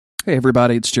Hey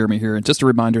everybody, it's Jeremy here, and just a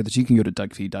reminder that you can go to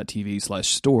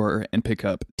duckfeed.tv/store and pick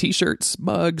up t-shirts,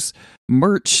 mugs,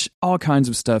 merch, all kinds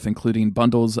of stuff, including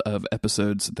bundles of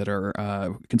episodes that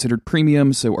are considered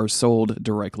premium, so are sold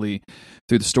directly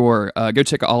through the store. Go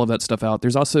check all of that stuff out.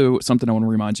 There's also something I want to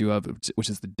remind you of,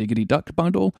 which is the Diggity Duck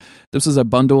bundle. This is a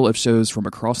bundle of shows from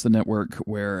across the network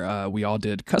where we all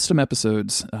did custom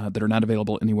episodes that are not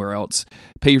available anywhere else.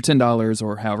 Pay your $10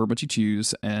 or however much you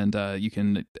choose, and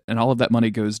and all of that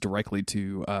money goes directly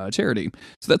to charity.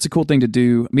 So that's a cool thing to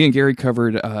do. Me and Gary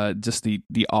covered just the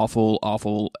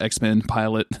awful X-Men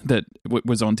pilot that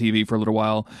was on TV for a little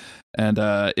while, and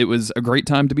it was a great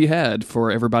time to be had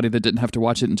for everybody that didn't have to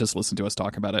watch it and just listen to us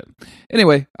talk about it.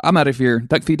 Anyway, I'm out of here.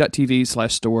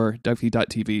 Duckfeed.tv/store,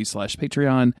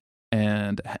 duckfeed.tv/Patreon,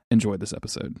 and enjoy this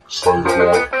episode.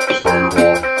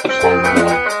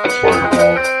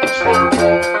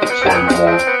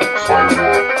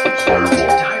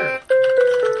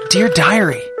 Dear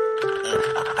Diary,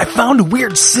 I found a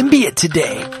weird symbiote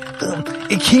today.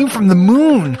 It came from the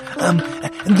moon.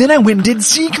 And then I went and did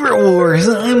Secret Wars.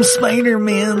 I'm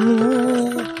Spider-Man.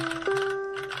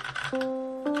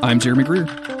 I'm Jeremy Greer.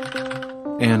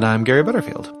 And I'm Gary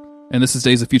Butterfield. And this is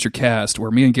Days of Future Cast,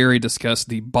 where me and Gary discuss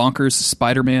the bonkers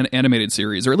Spider-Man animated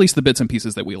series, or at least the bits and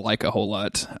pieces that we like a whole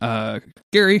lot.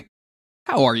 Gary,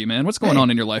 how are you, man? What's going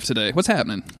on in your life today? What's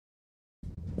happening?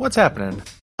 What's happening?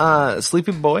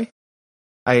 Sleepy boy.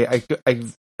 I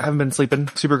haven't been sleeping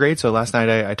super great, so last night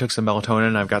I took some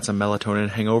melatonin. I've got some melatonin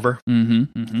hangover,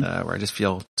 where I just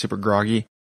feel super groggy.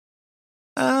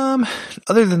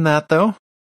 Other than that, though,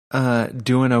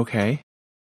 doing okay.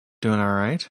 Doing all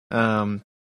right.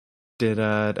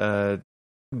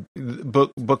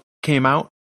 Book came out.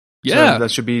 Yeah. So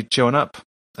that should be showing up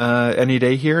any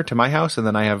day here to my house, and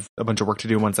then I have a bunch of work to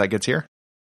do once that gets here.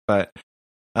 But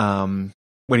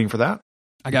waiting for that.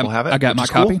 I got my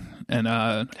copy, cool. And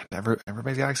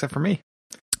everybody's got it except for me.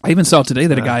 I even saw today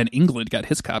that a guy in England got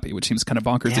his copy, which seems kind of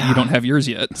bonkers that you don't have yours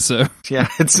yet. So yeah,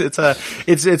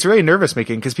 it's really nervous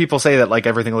making because people say that like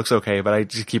everything looks okay, but I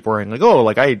just keep worrying like, oh,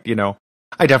 like I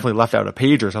definitely left out a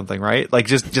page or something, right? Like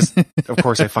just of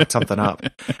course I fucked something up,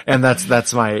 and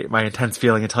that's my intense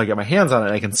feeling until I get my hands on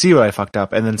it. I can see what I fucked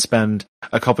up, and then spend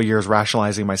a couple years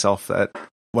rationalizing myself that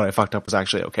what I fucked up was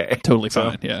actually okay. Totally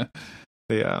fine. Yeah.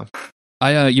 Yeah.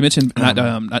 You mentioned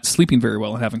not sleeping very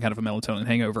well and having kind of a melatonin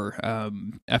hangover.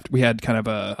 After we had kind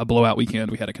of a blowout weekend,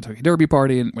 we had a Kentucky Derby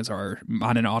party, and it was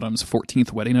mine and Autumn's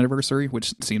 14th wedding anniversary,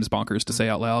 which seems bonkers to say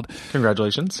out loud.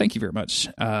 Congratulations! Thank you very much.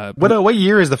 What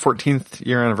year is the 14th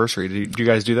year anniversary? Do you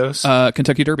guys do those?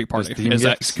 Kentucky Derby party.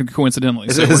 Coincidentally,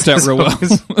 so it worked out real well.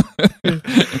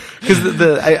 Because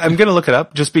I'm gonna look it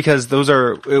up just because those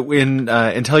are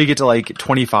until you get to like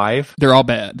 25, they're all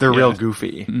bad. They're real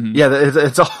goofy. Mm-hmm. Yeah,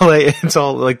 it's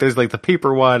all like there's like the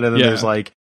paper one, and then there's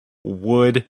like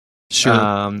wood.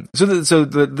 Sure. This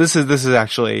is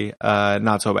actually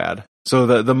not so bad. So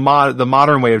the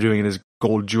modern way of doing it is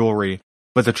gold jewelry,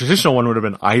 but the traditional one would have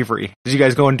been ivory. Did you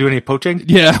guys go and do any poaching?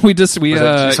 Yeah, we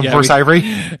forced ivory.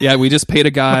 Yeah, we just paid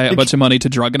a guy a bunch of money to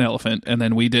drug an elephant, and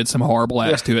then we did some horrible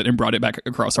acts to it and brought it back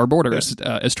across our borders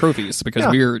as trophies because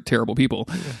we're terrible people.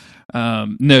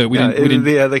 No, we didn't.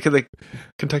 The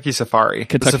Kentucky Safari,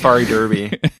 the Safari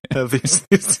Derby.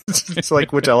 It's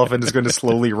like which elephant is going to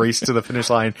slowly race to the finish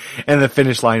line, and the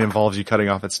finish line involves you cutting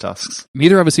off its tusks.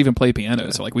 Neither of us even play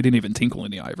piano, so like we didn't even tinkle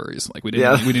any ivories. Like we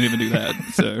didn't even do that.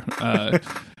 So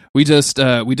we just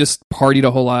partied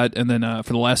a whole lot, and then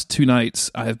for the last 2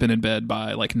 nights, I have been in bed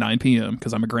by like 9 p.m.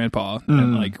 because I'm a grandpa,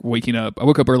 and like waking up. I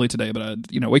woke up early today, but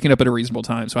waking up at a reasonable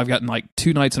time. So I've gotten like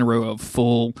 2 nights in a row of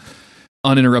full,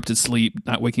 uninterrupted sleep,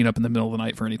 not waking up in the middle of the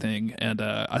night for anything, and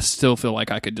I still feel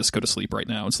like I could just go to sleep right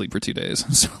now and sleep for 2 days.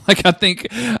 So like I think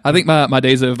my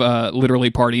days of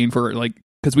literally partying for like,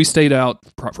 because we stayed out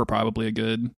for probably a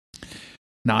good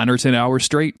 9 or 10 hours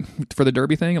straight for the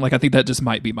Derby thing. Like I think that just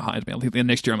might be behind me. I think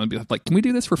next year I'm gonna be like, can we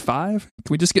do this for 5?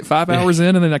 Can we just get 5 hours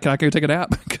in and then I can go take a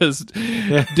nap? Because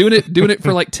doing it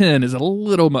for like 10 is a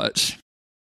little much.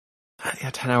 Yeah,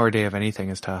 10-hour day of anything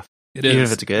is tough. It even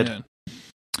is. if it's good.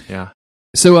 Yeah.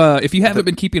 So if you haven't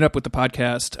been keeping up with the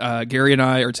podcast, Gary and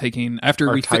I are taking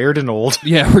tired and old.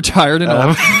 Yeah, we're tired and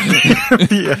old.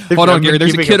 Hold on, Gary.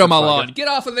 There's a kid on my lawn. Get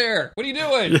off of there! What are you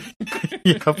doing?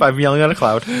 Yep, I'm yelling at a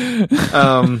cloud.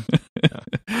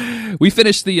 We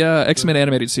finished the X-Men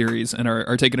animated series and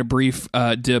are taking a brief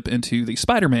dip into the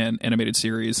Spider-Man animated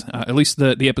series. At least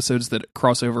the episodes that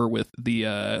cross over with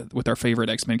with our favorite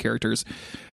X-Men characters.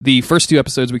 The first 2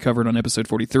 episodes we covered on episode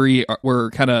 43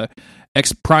 were kind of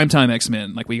primetime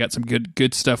X-Men. Like we got some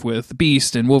good stuff with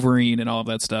Beast and Wolverine and all of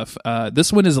that stuff.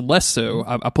 This one is less so.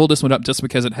 I pulled this one up just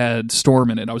because it had Storm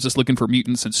in it. I was just looking for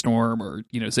mutants and Storm or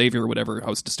Xavier or whatever. I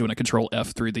was just doing a Control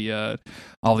F through the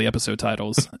all the episode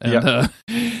titles. And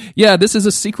this is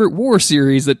a Secret War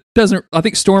series that doesn't. I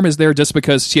think Storm is there just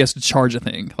because she has to charge a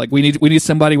thing. Like we need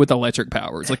somebody with electric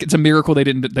powers. Like it's a miracle they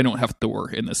don't have Thor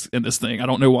in this thing. I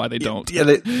don't know why they don't. Yeah,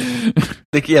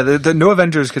 the no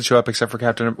Avengers could show up except for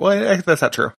Captain. Well, that's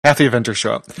not true. Half the Avengers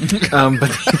show up.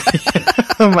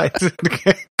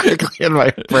 Quickly in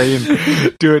my brain,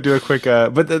 do a quick.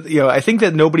 I think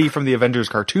that nobody from the Avengers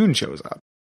cartoon shows up,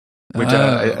 which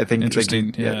I think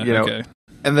interesting. Okay.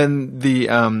 And then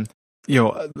the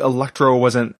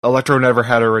Electro never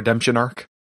had a redemption arc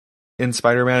in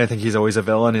Spider-Man. I think he's always a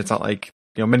villain. It's not like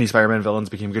many Spider-Man villains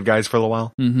became good guys for a little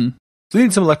while. Mm-hmm. So they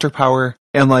need some electric power,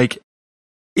 and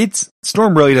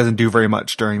Storm really doesn't do very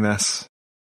much during this.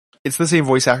 It's the same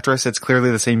voice actress. It's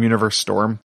clearly the same universe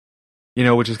Storm,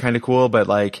 which is kind of cool, but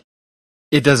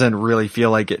it doesn't really feel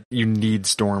like you need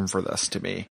Storm for this to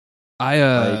me.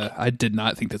 I did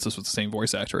not think this was the same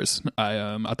voice actress.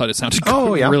 I thought it sounded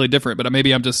really different, but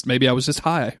maybe I was just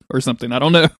high or something. I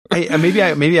don't know.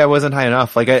 Maybe I wasn't high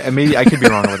enough. Maybe I could be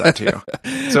wrong with that too.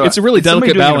 So it's a really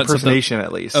delicate balance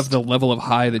at least of the level of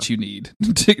high that you need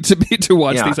to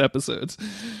watch these episodes.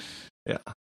 Yeah.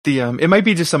 It might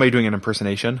be just somebody doing an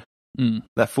impersonation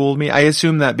that fooled me. I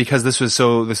assume that because this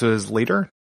was later,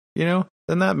 than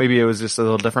that. Maybe it was just a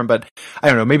little different, but I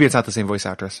don't know. Maybe it's not the same voice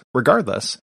actress.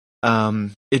 Regardless,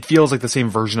 it feels like the same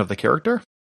version of the character.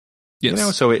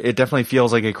 Yes. So it definitely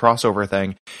feels like a crossover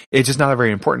thing. It's just not a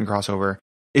very important crossover.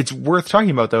 It's worth talking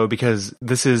about though, because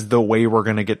this is the way we're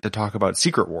going to get to talk about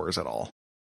Secret Wars at all.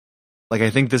 I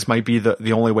think this might be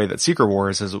the only way that Secret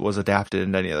Wars was adapted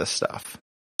into any of this stuff.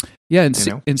 Yeah,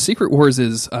 and Secret Wars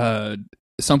is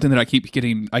something that I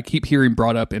keep hearing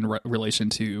brought up in relation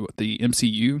to the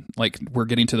MCU. Like we're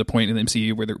getting to the point in the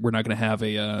MCU where we're not going to have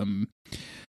a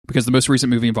because the most recent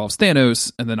movie involves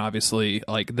Thanos, and then obviously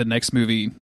the next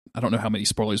movie. I don't know how many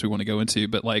spoilers we want to go into,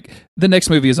 but the next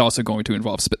movie is also going to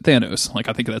involve Thanos.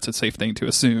 I think that's a safe thing to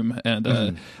assume.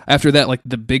 And after that,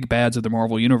 the big bads of the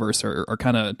Marvel universe are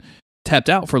kind of tapped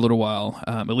out for a little while,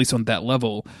 at least on that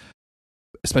level.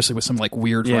 Especially with some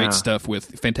weird right stuff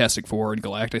with Fantastic Four and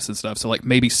Galactus and stuff. So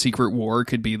maybe Secret War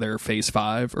could be their phase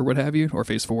 5 or what have you, or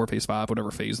phase 4, phase 5,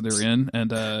 whatever phase they're in. And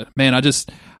man, I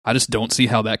just don't see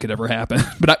how that could ever happen.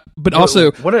 But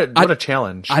also, what a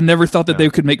challenge! I never thought that they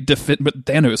could make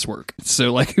Thanos work.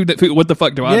 So what the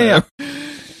fuck do I know? Yeah.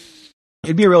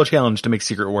 It'd be a real challenge to make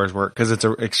Secret Wars work because it's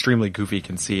an extremely goofy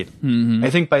conceit. Mm-hmm.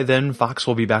 I think by then Fox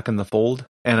will be back in the fold,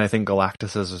 and I think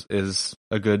Galactus is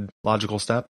a good logical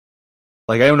step.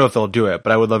 I don't know if they'll do it,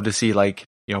 but I would love to see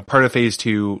part of phase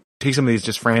 2, take some of these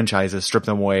just franchises, strip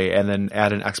them away, and then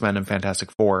add an X-Men and Fantastic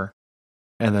Four,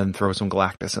 and then throw some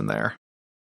Galactus in there.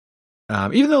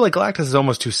 Even though Galactus is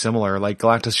almost too similar,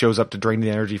 Galactus shows up to drain the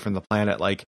energy from the planet.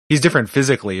 He's different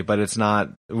physically, but it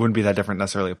wouldn't be that different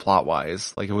necessarily plot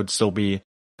wise. It would still be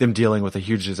them dealing with a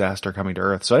huge disaster coming to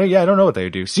Earth. So I don't know what they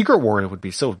would do. Secret War would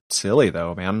be so silly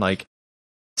though, man.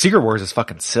 Secret Wars is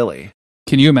fucking silly.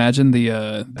 Can you imagine the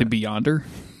Beyonder?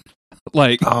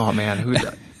 Oh man,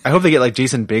 I hope they get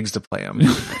Jason Biggs to play him.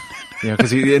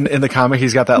 Because in the comic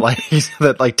he's got that he's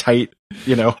that tight tight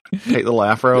little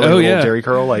afro, little Jerry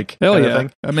curl, hell yeah,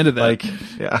 thing. I'm into that.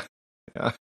 Yeah.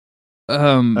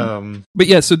 But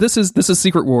yeah, so this is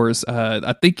Secret Wars.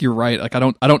 I think you're right. I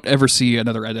don't ever see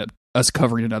us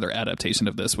covering another adaptation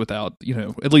of this without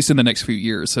at least in the next few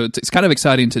years. So it's kind of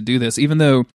exciting to do this, even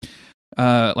though.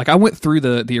 I went through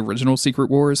the original Secret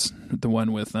Wars, the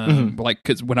one with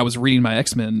because when I was reading my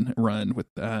X-Men run with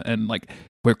and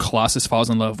where Colossus falls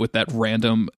in love with that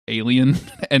random alien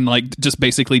and just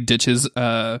basically ditches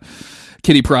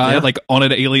Kitty Pryde on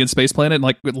an alien space planet,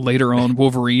 and later on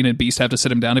Wolverine and Beast have to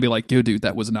sit him down and be like, yo dude,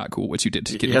 that was not cool what you did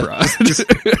to Kitty Pryde.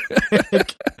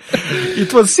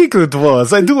 It was Secret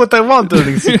Wars. I do what I want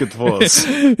during Secret Wars.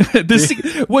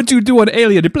 What you do on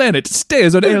alien planet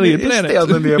stays on alien planet. It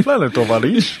stays on the planet,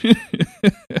 Tovarish.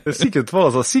 The Secret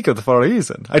Wars are secret for a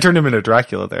reason. I turned him into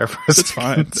Dracula there for a second.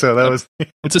 Fine. So that was...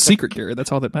 It's a secret, Garrett.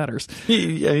 That's all that matters.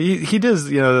 He does,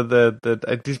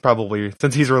 he's probably,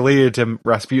 since he's related to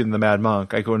Rasputin the Mad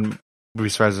Monk, I couldn't be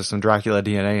surprised there's some Dracula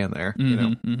DNA in there.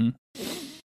 Mm-hmm.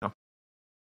 No.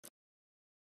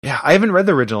 Yeah, I haven't read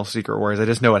the original Secret Wars. I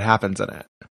just know what happens in it.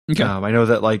 Okay. I know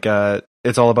that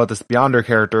it's all about this Beyonder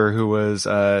character who was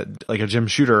a Jim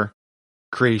Shooter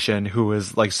creation who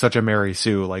was such a Mary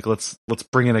Sue. Let's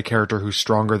bring in a character who's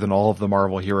stronger than all of the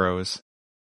Marvel heroes.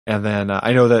 And then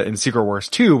I know that in Secret Wars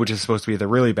 2, which is supposed to be the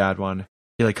really bad one,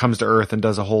 he like comes to Earth and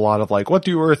does a whole lot of like, what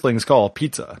do Earthlings call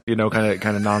pizza? You know, kind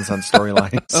of nonsense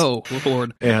storylines. Oh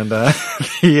Lord. And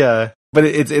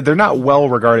but they're not well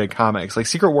regarded comics. Like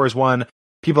Secret Wars 1,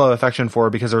 people have affection for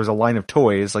because there was a line of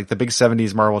toys, like the big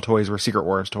 70s Marvel toys were Secret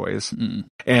Wars toys,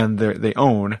 and they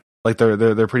own, like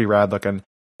they're pretty rad looking.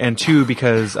 And 2,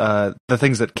 because the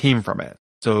things that came from it.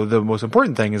 So the most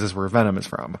important thing is where Venom is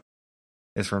from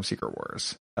Secret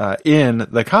Wars in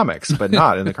the comics, but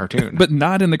not in the cartoon. But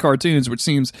not in the cartoons, which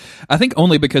seems, I think,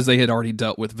 only because they had already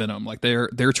dealt with Venom. Like their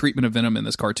treatment of Venom in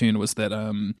this cartoon was that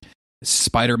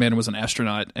Spider-Man was an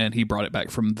astronaut and he brought it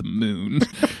back from the moon,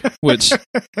 which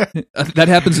that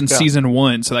happens in season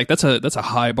 1. So like that's a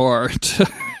high bar to,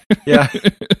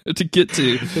 to get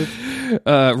to.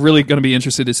 Really going to be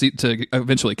interested to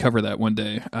eventually cover that one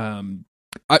day.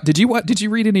 Did you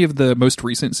read any of the most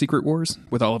recent Secret Wars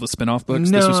with all of the spin-off books?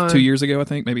 No. This was 2 years ago, I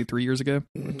think, maybe 3 years ago.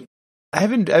 I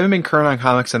haven't been current on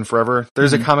comics in forever.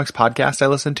 There's a comics podcast I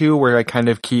listen to where I kind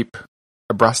of keep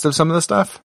abreast of some of the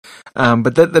stuff.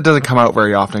 But that doesn't come out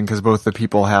very often because both the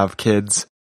people have kids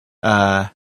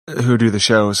who do the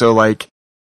show. So like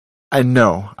I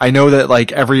know that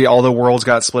like all the worlds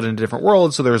got split into different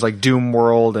worlds. So there's like Doom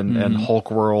World and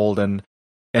Hulk World and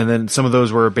then some of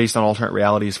those were based on alternate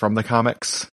realities from the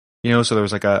comics. You know, so there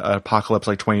was like a Apocalypse,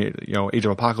 like Age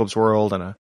of Apocalypse world and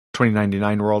a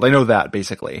 2099 world. I know that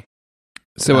basically.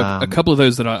 So a couple of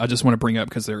those that I just want to bring up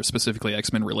because they're specifically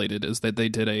X-Men related is that they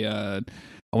did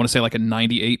I want to say like a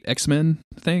 98 X-Men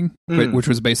thing, which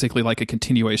was basically like a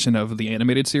continuation of the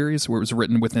animated series where it was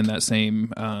written within that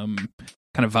same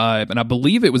kind of vibe. And I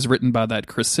believe it was written by that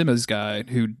Chris Simmons guy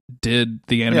who did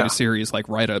the animated series like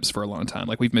write-ups for a long time.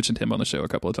 Like we've mentioned him on the show a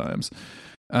couple of times.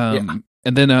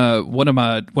 And then one of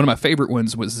my favorite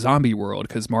ones was Zombie World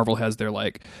because Marvel has their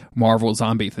like Marvel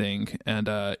zombie thing, and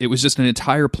it was just an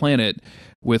entire planet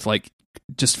with like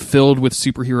just filled with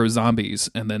superhero zombies,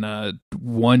 and then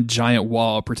one giant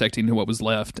wall protecting what was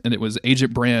left. And it was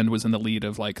Agent Brand was in the lead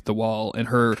of like the wall, and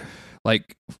her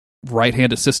like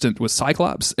right-hand assistant was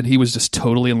Cyclops, and he was just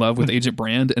totally in love with Agent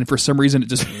Brand, and for some reason it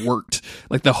just worked.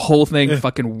 Like the whole thing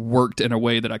fucking worked in a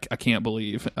way that I can't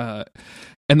believe.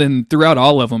 And then throughout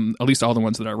all of them, at least all the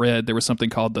ones that I read, there was something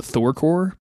called the Thor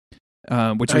Corps,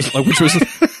 which was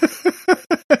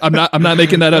I'm not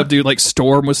making that up, dude. Like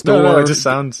Storm was Thor. No, it just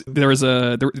sounds. There was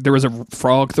a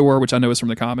Frog Thor, which I know is from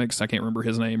the comics. I can't remember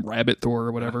his name, Rabbit Thor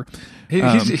or whatever.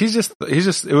 He's just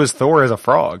it was Thor as a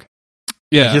frog.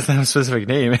 Yeah, he doesn't have a specific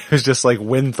name. It was just like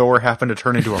when Thor happened to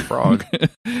turn into a frog.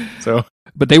 So,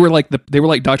 but they were like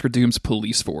Doctor Doom's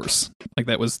police force. Like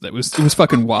it was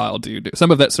fucking wild, dude.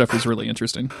 Some of that stuff was really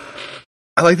interesting.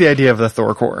 I like the idea of the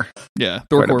Thor Corps. Yeah,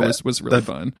 Thor Corps was really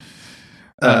fun.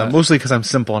 Mostly because I'm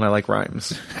simple and I like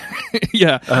rhymes.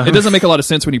 Yeah, it doesn't make a lot of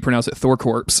sense when you pronounce it Thor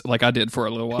Corpse, like I did for a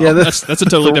little while. Yeah, that's a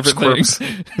totally different corpse.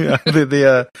 thing. Yeah,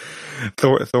 the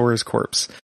Thor's corpse.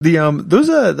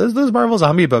 Those Marvel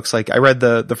zombie books, like I read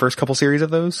the first couple series of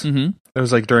those. Mm-hmm. It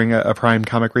was like during a prime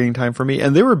comic reading time for me,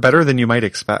 and they were better than you might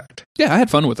expect. Yeah, I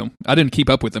had fun with them. I didn't keep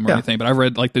up with them or anything, but I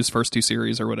read like those first 2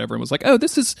 series or whatever, and was like, oh,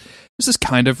 this is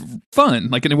kind of fun.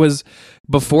 Like, and it was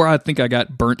before I think I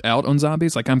got burnt out on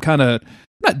zombies. Like, I'm kind of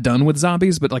not done with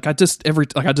zombies, but like I just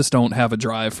don't have a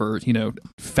drive for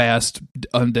fast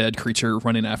undead creature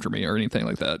running after me or anything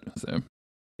like that. So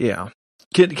yeah.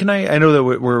 Can I know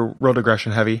that we're real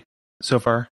digression heavy so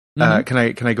far. Mm-hmm.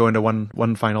 Can I go into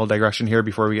one final digression here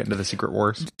before we get into the Secret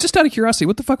Wars? Just out of curiosity,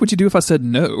 what the fuck would you do if I said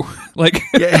no? Like,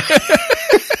 yeah.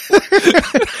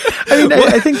 I mean,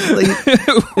 I think like,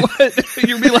 what?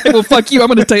 You'd be like, well, fuck you. I'm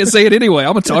going to say it anyway.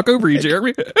 I'm going to talk over you,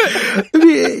 Jeremy.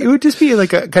 It would just be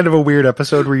like a kind of a weird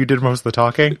episode where you did most of the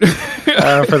talking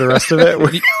for the rest of it.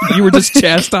 You were just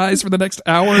chastised for the next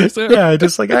hour or so? Yeah,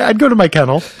 just like I'd go to my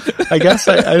kennel, I guess.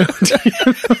 I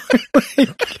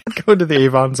go to the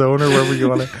Avon zone or wherever you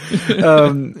want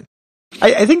to.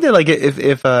 I think that like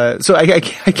if so I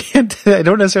can't, I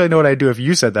don't necessarily know what I'd do if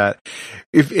you said that.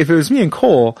 If it was me and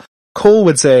Cole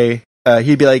would say,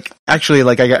 he'd be like, actually,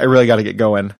 like I really got to get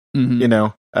going, can we,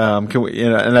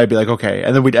 and I'd be like, okay.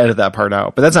 And then we'd edit that part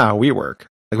out, but that's not how we work.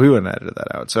 Like we wouldn't edit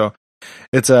that out. So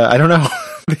it's, I don't know.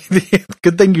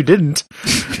 Good thing you didn't.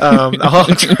 I'll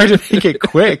try to make it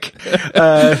quick.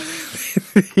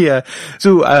 Yeah.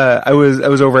 So, I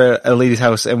was over at a lady's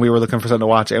house and we were looking for something to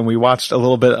watch, and we watched a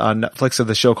little bit on Netflix of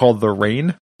the show called The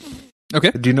Rain.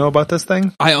 Okay. Do you know about this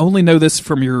thing? I only know this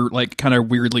from your like kind of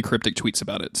weirdly cryptic tweets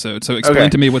about it. So explain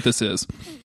to me what this is.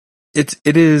 It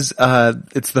is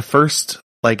it's the first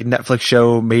like Netflix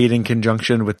show made in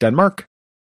conjunction with Denmark.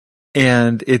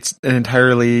 And it's an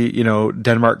entirely,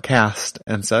 Denmark cast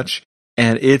and such.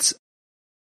 And it's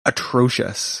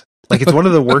atrocious. Like it's one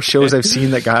of the worst shows I've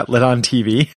seen that got lit on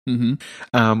TV.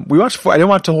 We watched 4. I didn't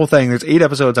watch the whole thing. There's 8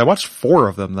 episodes. I watched 4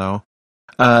 of them though.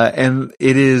 And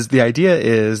the idea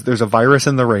is there's a virus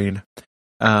in the rain.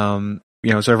 So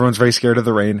everyone's very scared of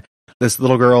the rain. This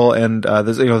little girl and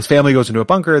this family goes into a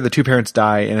bunker. The 2 parents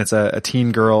die, and it's a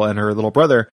teen girl and her little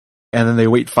brother. And then they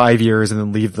wait 5 years and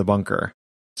then leave the bunker.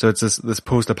 So it's this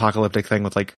post-apocalyptic thing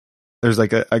with like there's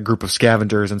like a group of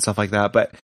scavengers and stuff like that.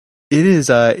 But it is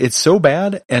it's so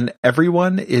bad, and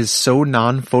everyone is so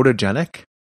non-photogenic.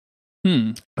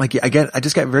 Like I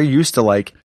just got very used to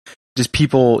like just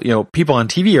people on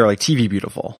TV are like TV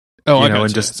beautiful. Oh,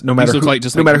 and just no matter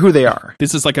who they are.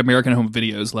 This is like American Home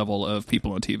Videos level of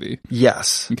people on TV.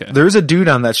 Yes. Okay. There's a dude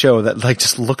on that show that like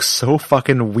just looks so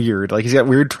fucking weird. Like he's got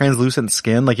weird translucent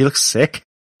skin. Like he looks sick.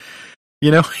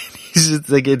 He's just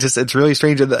like it's really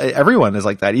strange. Everyone is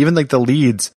like that. Even like the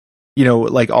leads,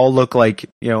 like all look like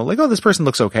like, oh, this person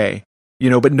looks okay.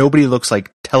 But nobody looks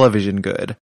like television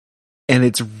good. And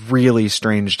it's really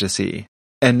strange to see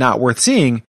and not worth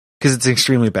seeing. Because it's an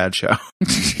extremely bad show.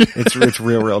 It's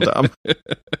real dumb.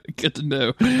 Good to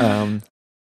know.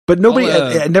 But nobody,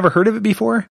 I'd never heard of it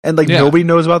before. And like nobody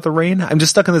knows about the rain. I'm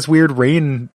just stuck in this weird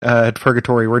rain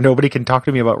purgatory where nobody can talk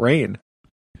to me about rain.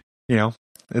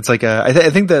 It's like,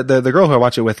 I think that the girl who I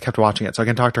watch it with kept watching it. So I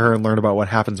can talk to her and learn about what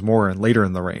happens more and later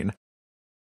in the rain.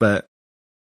 But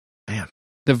man.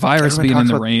 The virus being in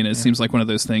the rain, it seems like one of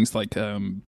those things like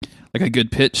a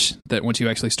good pitch that once you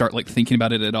actually start like thinking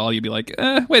about it at all, you'd be like,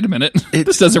 wait a minute,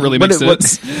 this doesn't really make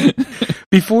sense.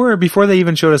 Before they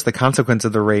even showed us the consequence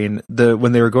of the rain,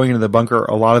 when they were going into the bunker,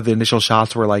 a lot of the initial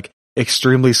shots were like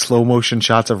extremely slow motion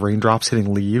shots of raindrops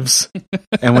hitting leaves.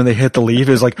 And when they hit the leaf,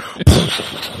 it was like,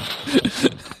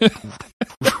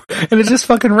 and it's just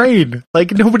fucking rain.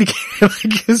 Like nobody can,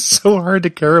 like it's so hard to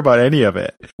care about any of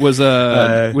it. Was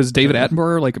David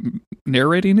Attenborough like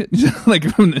narrating it? Like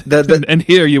and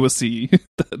here you will see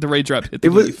the raindrop hit the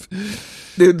leaf.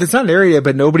 It's not narrated,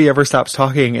 but nobody ever stops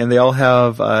talking, and they all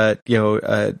have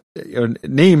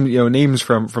names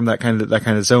from that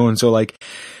kind of zone. So like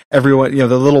everyone, the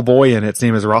little boy in its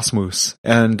name is Rasmus,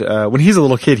 and when he's a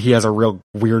little kid, he has a real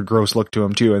weird, gross look to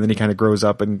him too, and then he kind of grows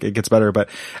up and it gets better. But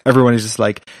everyone is just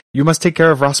like, you must take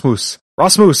care of Rasmus.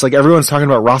 Like everyone's talking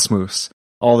about Rasmus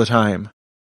all the time.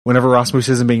 Whenever Rasmus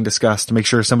isn't being discussed, make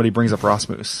sure somebody brings up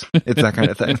Rasmus. It's that kind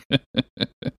of thing.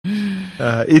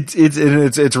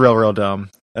 It's real dumb,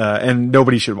 and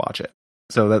nobody should watch it.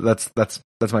 So that's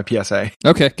my PSA.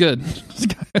 Okay, good.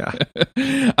 Yeah.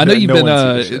 I know you've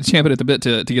been champing at the bit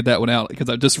to get that one out, because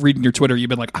I'm just reading your Twitter. You've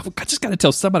been like, I just got to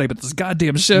tell somebody about this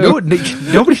goddamn show.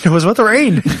 Nobody knows about the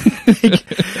rain.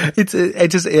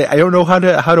 I don't know how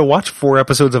to watch 4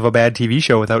 episodes of a bad TV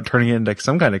show without turning it into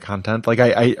some kind of content. Like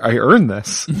I earned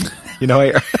this. I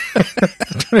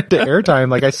turn it to airtime.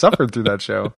 Like I suffered through that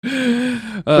show.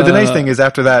 But the nice thing is,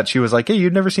 after that, she was like, "Hey,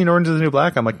 you've never seen Orange is the New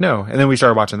Black?" I'm like, "No." And then we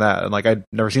started watching that, and like I'd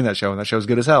never seen that show, and that show's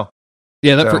good as hell.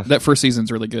 Yeah, that first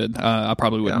season's really good. I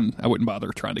probably wouldn't. Yeah. I wouldn't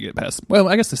bother trying to get past. Well,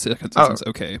 I guess the second season's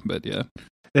okay, but yeah,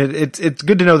 it's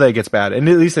good to know that it gets bad, and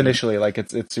at least initially, like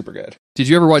it's super good. Did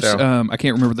you ever watch? I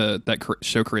can't remember that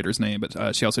show creator's name,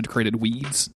 but she also created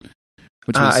Weeds.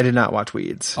 Which was I did not watch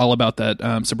Weeds. All about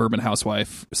that suburban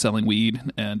housewife selling weed,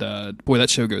 and boy,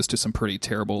 that show goes to some pretty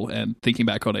terrible, and thinking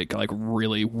back on it, like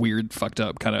really weird, fucked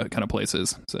up kind of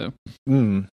places. So,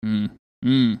 I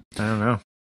don't know.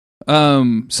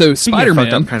 So Spider-Man,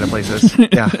 fucked up kind of places.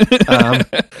 Yeah.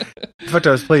 Fucked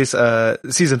up place.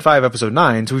 Season 5, episode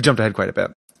 9. So we jumped ahead quite a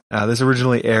bit. This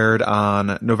originally aired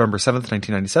on November 7th,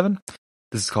 1997.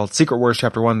 This is called Secret Wars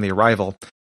Chapter 1: The Arrival.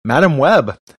 Madam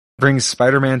Web brings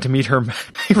Spider-Man to meet her.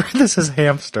 I read this as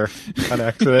hamster on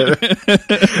accident.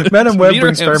 Madam Web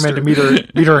brings Spider-Man to meet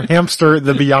her hamster,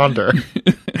 the Beyonder,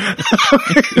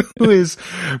 who is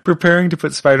preparing to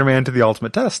put Spider-Man to the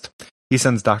ultimate test. He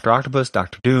sends Dr. Octopus,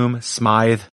 Dr. Doom,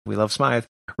 Smythe, we love Smythe,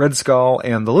 Red Skull,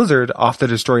 and the Lizard off to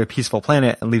destroy a peaceful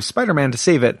planet and leaves Spider-Man to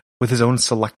save it with his own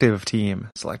selective team.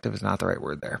 Selective is not the right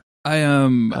word there.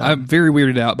 I'm very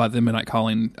weirded out by them not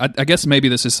calling. I guess maybe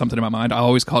this is something in my mind. I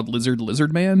always called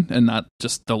Lizard Man and not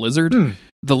just the Lizard.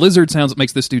 The Lizard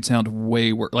makes this dude sound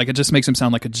way worse. Like it just makes him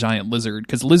sound like a giant lizard,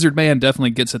 because Lizard Man definitely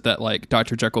gets at that like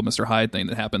Dr. Jekyll, Mr. Hyde thing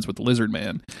that happens with the Lizard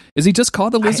Man. Is he just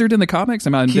called the Lizard in the comics?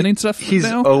 Am I inventing stuff? He's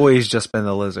now? Always just been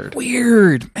the Lizard.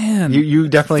 Weird, man. You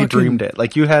definitely dreamed it.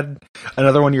 Like you had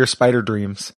another one of your spider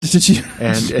dreams. Did you?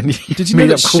 And did you made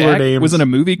up cooler names? Was in a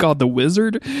movie called The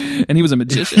Wizard, and he was a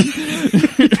magician.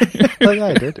 Like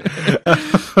I did.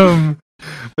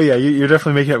 But yeah, you're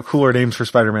definitely making up cooler names for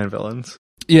Spider-Man villains.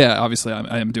 Yeah, obviously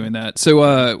I am doing that.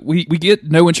 So we get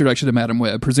no introduction to Madam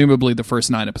Web. Presumably the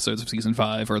first 9 episodes of season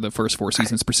 5 or the first 4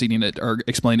 seasons preceding it are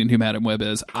explaining who Madam Web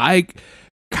is. I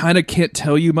kind of can't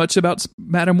tell you much about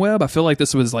Madam Web. I feel like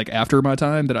this was like after my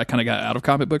time that I kind of got out of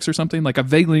comic books or something. Like I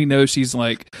vaguely know she's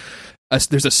like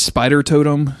there's a spider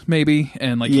totem maybe,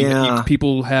 and like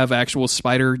people have actual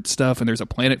spider stuff, and there's a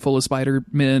planet full of spider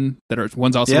men that are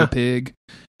one's also a pig.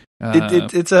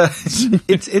 It's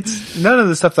none of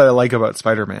the stuff that I like about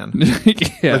Spider-Man.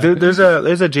 Yeah. Like there's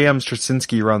a J.M.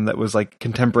 Straczynski run that was like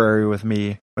contemporary with me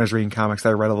when I was reading comics that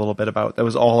I read a little bit about. That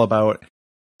was all about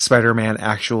Spider-Man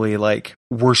actually like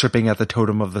worshiping at the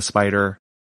totem of the spider,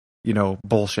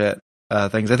 bullshit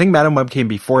things. I think Madam Web came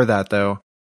before that though,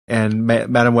 and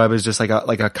Madam Web is just like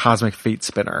a cosmic fate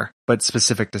spinner, but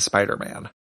specific to Spider-Man.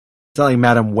 It's not like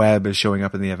Madam Web is showing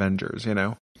up in the Avengers,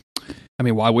 I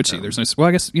mean, why would she? There's no. Well,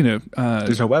 I guess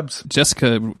there's no webs.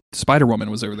 Jessica Spider-Woman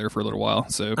was over there for a little while,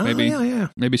 so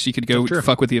maybe she could go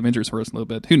fuck with the Avengers for a little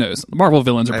bit. Who knows? Marvel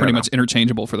villains are pretty much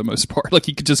interchangeable for the most part. Like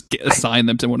you could just assign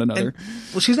them to one another.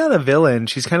 Well, she's not a villain.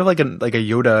 She's kind of like a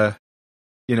Yoda,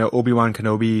 Obi-Wan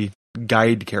Kenobi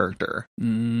guide character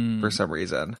for some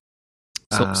reason.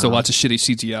 So lots of shitty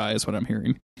CGI is what I'm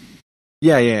hearing.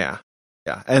 Yeah.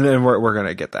 And then we're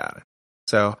gonna get that.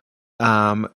 So,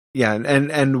 yeah,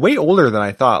 and way older than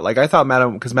I thought. Like I thought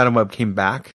Madam Web came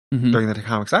back during the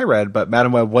comics I read, but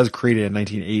Madam Web was created in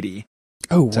 1980.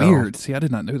 Oh, weird. See, I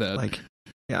did not know that. Like,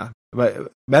 yeah, but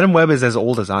Madam Web is as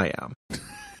old as I am.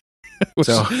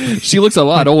 So she looks a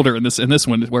lot older in this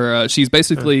one, where she's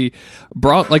basically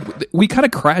brought. Like we kind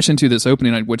of crash into this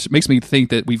opening, which makes me think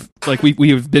that we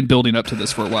have been building up to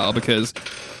this for a while, because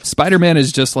Spider-Man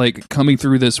is just like coming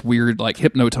through this weird like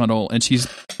hypno tunnel, and she's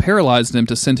paralyzed him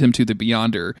to send him to the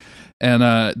Beyonder, and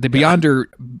the Beyonder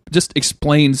just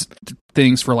explains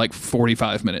things for like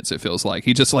 45 minutes. It feels like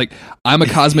he just like, I'm a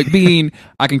cosmic being.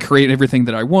 I can create everything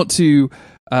that I want to.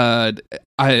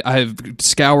 I've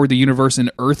scoured the universe,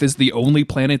 and Earth is the only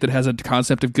planet that has a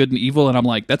concept of good and evil, and I'm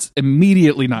like, that's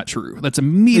immediately not true. That's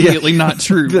immediately not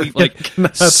true. Like,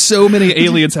 so many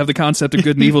aliens have the concept of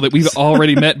good and evil that we've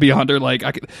already met Beyonder. Like,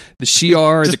 the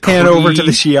Shi'ar, just pan over to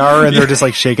the Shi'ar, and they're just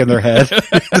like shaking their head.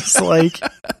 Just like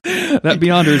that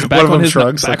Beyonder is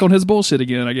back on his bullshit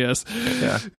again, I guess.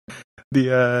 Yeah.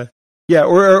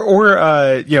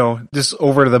 Or just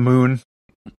over to the moon,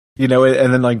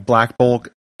 and then like Black Bolt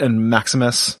and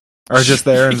Maximus are just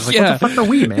there, and it's like, what the fuck are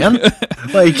we, man?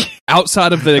 Like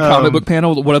outside of the comic book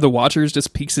panel, one of the Watchers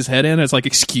just peeks his head in and it's like,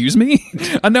 excuse me?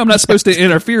 I know I'm not supposed to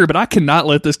interfere, but I cannot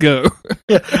let this go.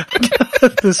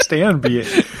 The stand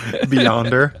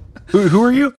Beyonder. Who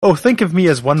are you? Oh, think of me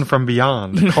as one from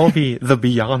beyond. Call me the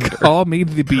Beyonder. Call me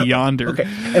the Beyonder. Okay,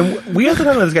 and we have to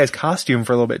talk about this guy's costume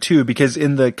for a little bit too, because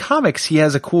in the comics he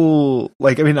has a cool,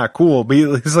 not cool, but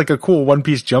he's like a cool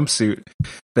one-piece jumpsuit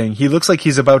thing. He looks like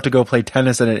he's about to go play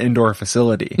tennis at an indoor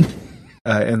facility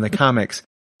in the comics.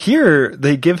 Here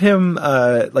they give him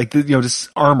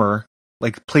just armor,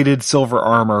 like plated silver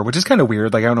armor, which is kind of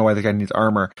weird. Like I don't know why the guy needs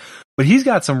armor, but he's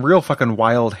got some real fucking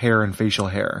wild hair and facial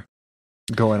hair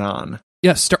going on.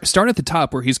 Yeah, start at the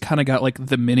top where he's kind of got like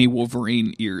the mini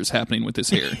Wolverine ears happening with his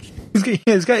hair.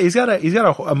 he's got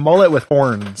a mullet with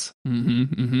horns,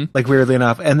 like weirdly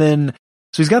enough, and then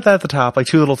so he's got that at the top, like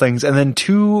two little things, and then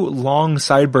two long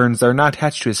sideburns that are not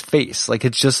attached to his face. Like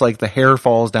it's just like the hair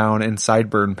falls down in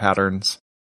sideburn patterns,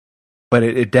 but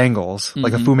it dangles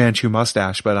like a Fu Manchu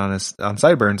mustache, but on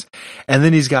sideburns, and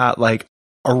then he's got like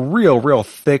a real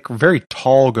thick, very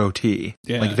tall goatee,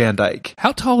 like Van Dyke.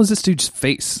 How tall is this dude's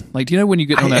face? Like, do you know when you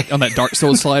get on that Dark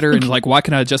Souls slider and like, why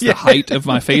can I adjust the height of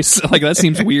my face? Like, that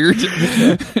seems weird.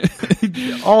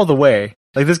 All the way.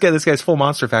 Like this guy's full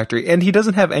Monster Factory, and he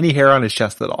doesn't have any hair on his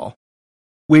chest at all,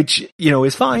 which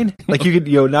is fine. Like you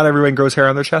could, not everyone grows hair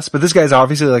on their chest, but this guy's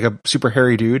obviously like a super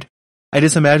hairy dude. I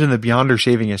just imagine the Beyonder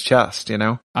shaving his chest,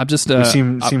 I'm just,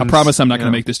 I promise I'm not going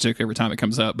to make this joke every time it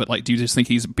comes up, but like, do you just think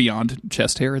he's beyond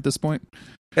chest hair at this point?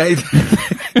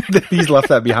 He's left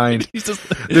that behind.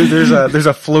 There's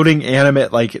a floating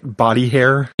animate like body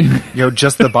hair,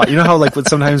 just the body. You know how like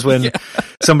sometimes when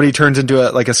somebody turns into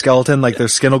a skeleton, like their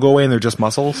skin will go away and they're just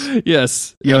muscles.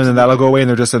 Yes. And then that'll go away and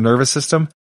they're just a nervous system.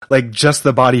 Like just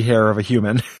the body hair of a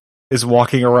human is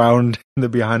walking around the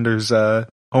Beyonder's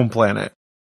home planet.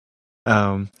 He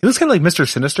looks kind of like Mr.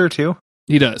 Sinister too.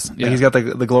 He does. Yeah. Like he's got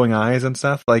the glowing eyes and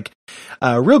stuff. Like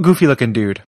real goofy looking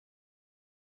dude.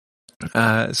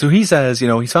 So he says,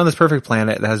 he's found this perfect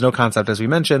planet that has no concept, as we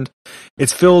mentioned.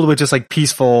 It's filled with just like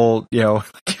peaceful, you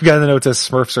got to know it's a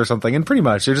Smurfs or something. And pretty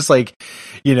much they're just like,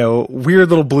 weird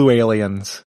little blue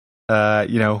aliens who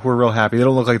are real happy. They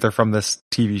don't look like they're from this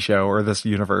TV show or this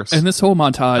universe. And this whole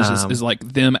montage is like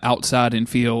them outside in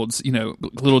fields,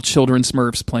 little children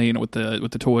Smurfs playing with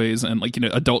the toys, and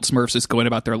adult Smurfs just going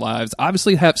about their lives.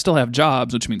 Obviously, still have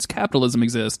jobs, which means capitalism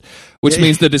exists, which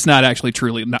means that it's not actually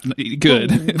truly not good.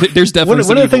 There's definitely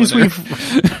one of the things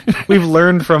we've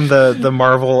learned from the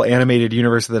Marvel animated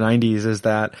universe of the 90s is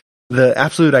that the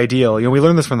absolute ideal, we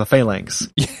learned this from the Phalanx,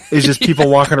 is just people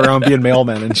walking around being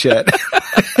mailmen and shit.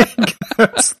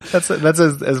 that's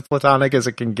as platonic as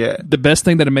it can get. The best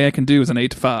thing that a man can do is an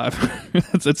 8 to 5.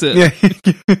 that's it.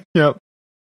 Yeah. Yep.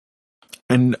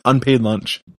 And unpaid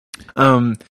lunch.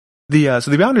 So the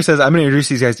Beyonder says, I'm going to introduce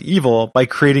these guys to evil by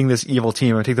creating this evil team.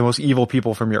 I'm going to take the most evil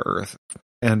people from your Earth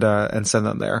and send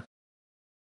them there.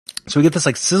 So we get this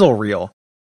like sizzle reel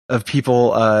of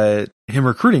people, him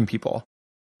recruiting people.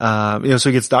 So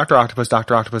he gets Dr. Octopus.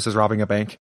 Dr. Octopus is robbing a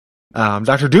bank.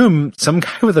 Dr. Doom, some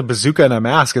guy with a bazooka and a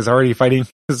mask is already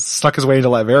stuck his way into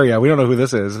Latveria. We don't know who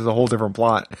this is. It's a whole different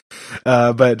plot.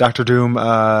 But Dr. Doom,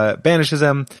 banishes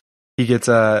him. He gets,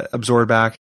 absorbed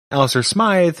back. Alistair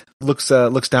Smythe looks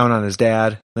down on his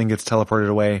dad, then gets teleported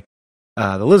away.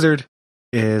 The Lizard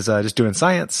is, just doing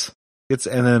science.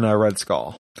 And then Red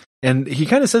Skull. And he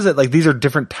kind of says that, like, these are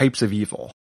different types of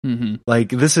evil. Mm-hmm. Like,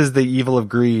 this is the evil of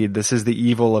greed. This is the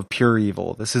evil of pure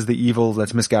evil. This is the evil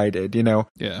that's misguided,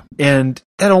 Yeah. And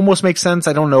that almost makes sense.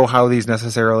 I don't know how these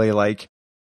necessarily, I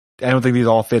don't think these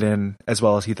all fit in as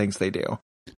well as he thinks they do.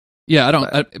 Yeah, I don't.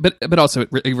 But also,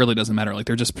 it really doesn't matter. Like,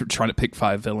 they're just trying to pick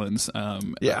 5 villains.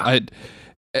 Yeah.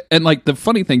 And like the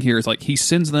funny thing here is like he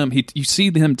sends them. You see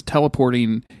them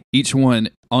teleporting each one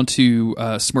onto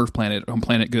Smurf Planet, on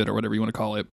Planet Good, or whatever you want to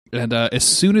call it. And as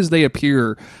soon as they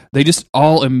appear, they just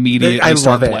all immediately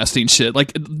start blasting shit.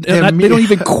 Like they don't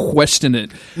even question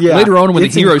it. Yeah, later on, when the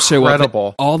heroes show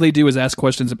up, all they do is ask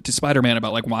questions to Spider-Man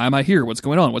about like, why am I here? What's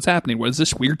going on? What's happening? What is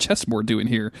this weird chessboard doing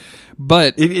here?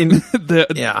 But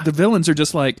the villains are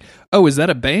just like, oh, is that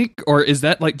a bank, or is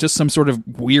that like just some sort of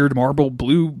weird marble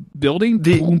blue building?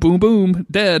 Boom, boom, boom,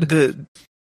 dead.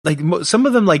 Some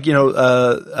of them,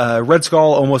 Red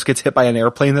Skull almost gets hit by an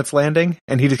airplane that's landing,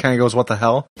 and he just kind of goes, what the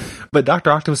hell? But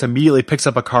Dr. Octopus immediately picks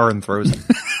up a car and throws it.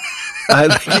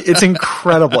 It's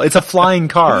incredible. It's a flying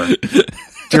car.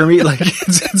 Jeremy,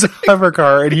 it's a hover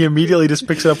car, and he immediately just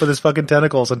picks it up with his fucking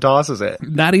tentacles and tosses it.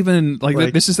 Not even,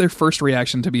 this is their first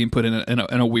reaction to being put in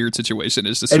a weird situation.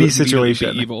 Is just any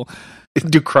situation. Be evil.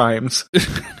 Do crimes.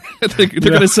 They're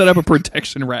going to set up a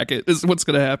protection racket. This is what's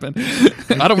going to happen.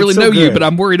 I don't really know you, but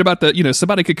I'm worried about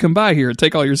somebody could come by here and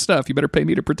take all your stuff. You better pay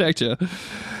me to protect you.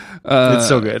 It's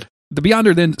so good. The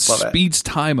Beyonder then speeds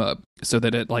time up so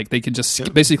that they can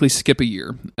just basically skip a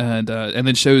year, and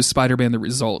then shows Spider-Man the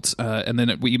results. And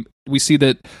then we see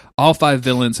that all 5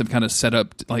 villains have kind of set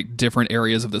up like different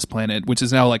areas of this planet, which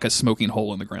is now like a smoking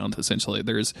hole in the ground. Essentially,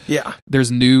 there's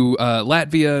new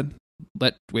Latvia.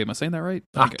 Wait, am I saying that right?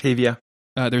 Octavia.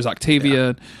 There's Octavia.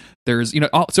 Yeah. There's,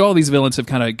 so all these villains have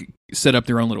kind of set up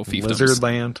their own little fiefdoms.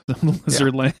 Lizardland.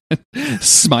 Lizardland.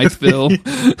 Smytheville.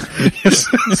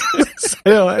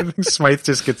 I think Smythe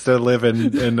just gets to live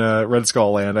in Red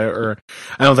Skull Land. I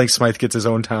don't think Smythe gets his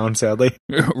own town, sadly.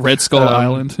 Red Skull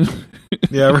Island.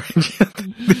 Yeah.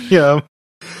 Yeah.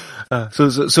 So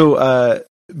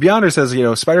Beyonder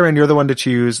says, Spider-Man, you're the one to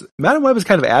choose. Madam Web is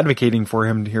kind of advocating for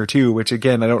him here too, which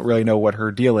again, I don't really know what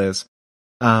her deal is.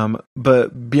 But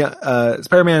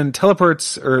Spider-Man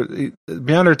teleports, or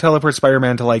Beyonder teleports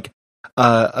Spider-Man to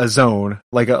a zone,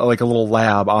 like a little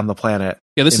lab on the planet.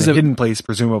 Yeah, this is a hidden place,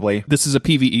 presumably. This is a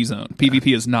PvE zone.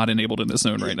 PvP is not enabled in this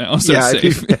zone right now, so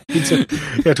it's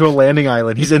safe. To a landing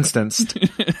island. He's instanced.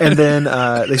 And then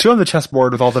they show him the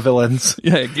chessboard with all the villains.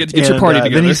 Yeah, get your party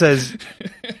together. Then he says,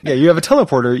 you have a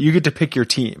teleporter, you get to pick your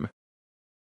team.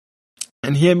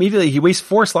 And he wastes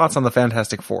 4 slots on the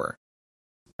Fantastic Four.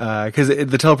 Because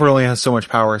the teleporter only has so much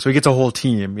power, so he gets a whole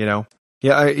team,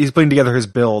 Yeah, he's putting together his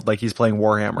build like he's playing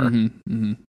Warhammer.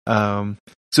 Mm-hmm, mm-hmm.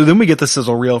 So then we get the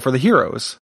sizzle reel for the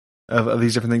heroes of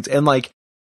these different things. And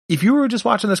if you were just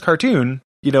watching this cartoon,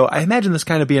 I imagine this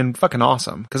kind of being fucking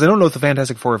awesome. Because I don't know if the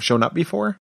Fantastic Four have shown up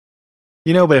before.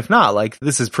 But if not,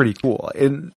 this is pretty cool.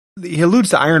 And he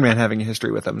alludes to Iron Man having a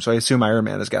history with him, so I assume Iron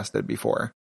Man has guested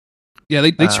before. Yeah,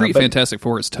 they treat Fantastic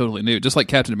Four as totally new, just like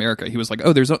Captain America. He was like,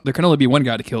 "Oh, there can only be one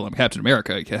guy to kill him, Captain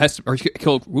America. It has to, or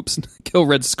kill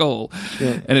Red Skull,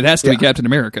 and it has to be Captain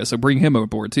America. So bring him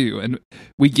aboard too." And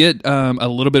we get a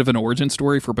little bit of an origin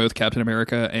story for both Captain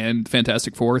America and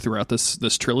Fantastic Four throughout this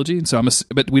trilogy. And so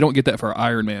but we don't get that for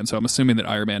Iron Man. So I'm assuming that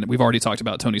Iron Man. We've already talked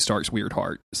about Tony Stark's weird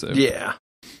heart. So yeah,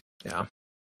 I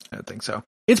don't think so.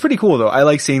 It's pretty cool though. I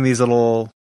like seeing these little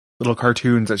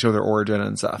cartoons that show their origin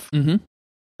and stuff. Mm-hmm.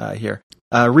 here.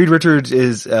 Reed Richards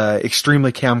is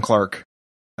extremely Cam Clark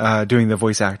doing the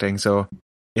voice acting, so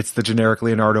it's the generic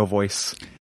Leonardo voice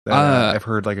that I've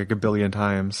heard like a gabillion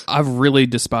times. I've really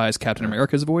despised Captain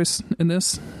America's voice in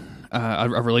this. I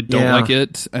really don't like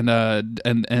it,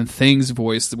 and Thing's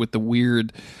voice with the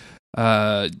weird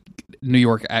New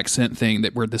York accent thing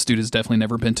where this dude has definitely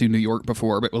never been to New York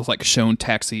before, but was like shown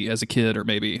Taxi as a kid or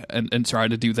maybe, and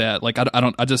tried to do that. Like a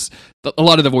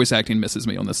lot of the voice acting misses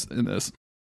me in this.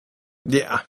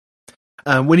 Yeah.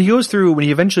 When he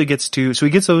eventually gets to, so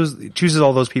he chooses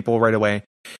all those people right away.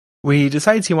 When he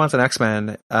decides he wants an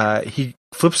X-Men, he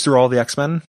flips through all the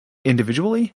X-Men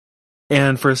individually.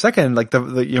 And for a second, like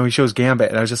he shows Gambit,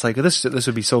 and I was just like, this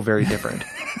would be so very different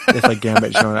if like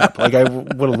Gambit shown up. Like I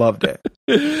would have loved it.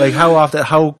 Like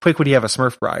how quick would he have a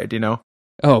Smurf bride?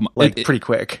 Oh, pretty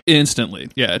quick, instantly.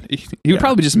 Yeah, he would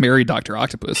probably just marry Dr.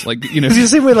 Octopus. Like it's the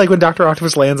same way like when Dr.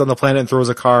 Octopus lands on the planet and throws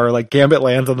a car. Like Gambit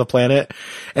lands on the planet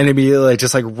and immediately like,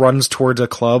 just like runs towards a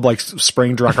club, like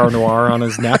spraying Drakkar Noir on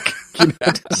his neck,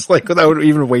 just like without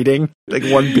even waiting, like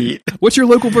one beat. What's your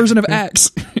local version of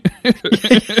Axe?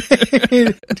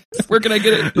 Where can I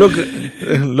get it? Look,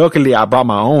 luckily I brought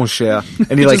my own share.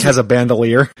 And he like has a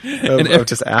bandolier of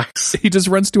just Axe. He just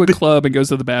runs to a club and goes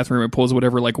to the bathroom and pulls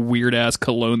whatever like weird ass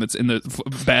cologne that's in the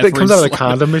bathroom. That comes out of a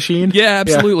condom machine. Yeah,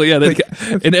 absolutely. Yeah,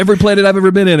 in every planet I've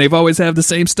ever been in, they've always have the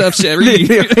same stuff. Sherry.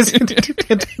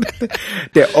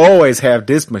 They always have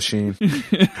this machine.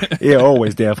 They're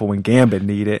always there for when Gambit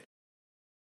need it.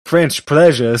 French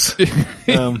pleasures.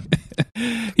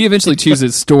 He eventually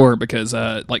chooses Storm because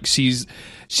like she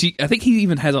I think he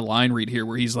even has a line read here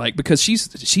where he's like, because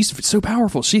she's so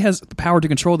powerful, she has the power to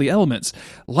control the elements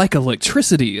like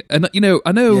electricity. And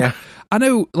I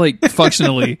know like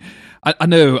functionally I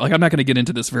know, like, I'm not going to get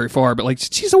into this very far, but like,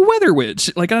 she's a weather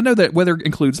witch. Like, I know that weather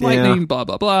includes lightning, blah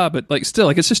blah blah, but like, still,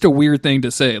 like, it's just a weird thing to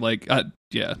say. Like,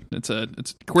 it's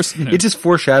of course, it's just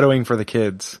foreshadowing for the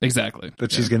kids, exactly,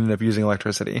 that she's going to end up using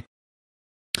electricity.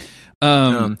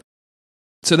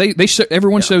 So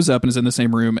everyone shows up and is in the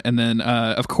same room, and then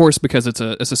of course, because it's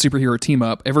a superhero team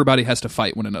up, everybody has to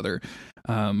fight one another.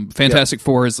 Fantastic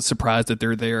Four is surprised that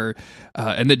they're there,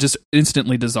 and it just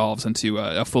instantly dissolves into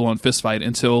a full-on fist fight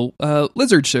until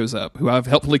Lizard shows up, who I've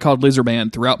helpfully called Lizard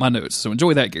Man throughout my notes. So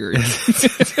enjoy that, Gary.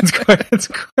 it's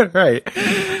quite right.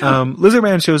 Lizard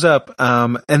Man shows up,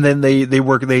 and then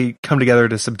they come together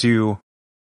to subdue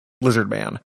Lizard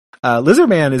Man. Lizard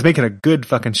Man is making a good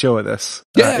fucking show of this,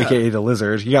 aka the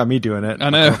Lizard. You got me doing it. I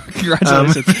know.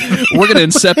 Congratulations. We're gonna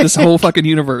incept this whole fucking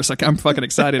universe. Like, I'm fucking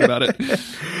excited about it.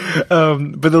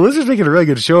 But the Lizard's making a really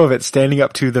good show of it, standing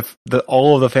up to the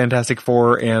all of the Fantastic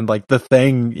Four and like the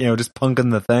Thing, just punking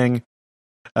the Thing.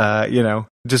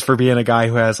 Just for being a guy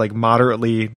who has like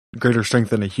moderately greater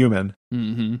strength than a human.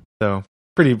 Mm-hmm. So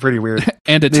pretty weird.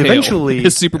 And a tail. Eventually,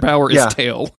 his superpower is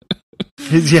tail.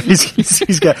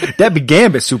 He's got that big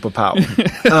Gambit superpower.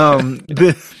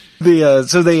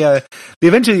 So they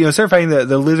eventually start fighting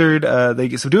the Lizard.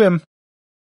 They subdue him.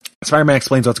 Spider-Man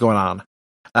explains what's going on,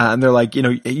 and they're like,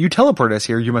 you teleport us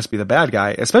here, you must be the bad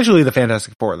guy. Especially the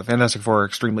Fantastic Four. The Fantastic Four are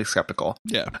extremely skeptical.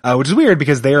 Yeah, which is weird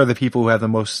because they are the people who have the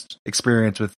most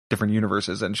experience with different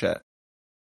universes and shit.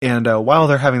 And while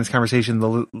they're having this conversation,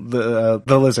 the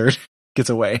Lizard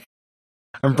gets away.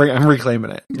 I'm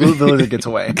reclaiming it. The Lizard gets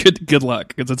away. Good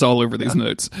luck, because it's all over these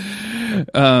notes.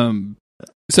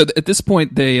 So at this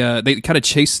point, they kind of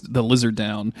chase the Lizard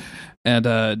down, and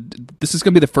this is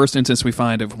going to be the first instance we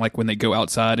find of like when they go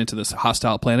outside into this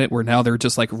hostile planet, where now they're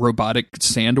just like robotic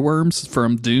sandworms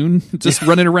from Dune, just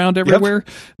running around everywhere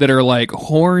that are like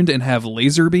horned and have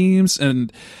laser beams.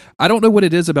 And I don't know what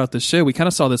it is about this show. We kind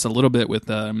of saw this a little bit with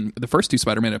the first two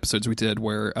Spider-Man episodes we did,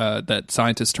 where that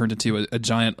scientist turned into a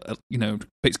giant,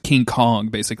 King Kong,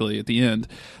 basically, at the end.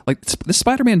 Like, the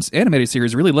Spider-Man animated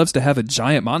series really loves to have a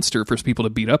giant monster for people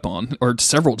to beat up on, or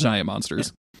several giant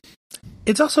monsters.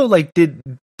 It's also like, did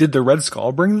the Red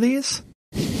Skull bring these?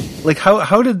 Like,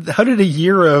 how did a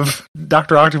year of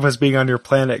Dr. Octopus being on your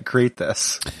planet create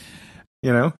this?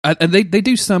 And they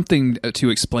do something to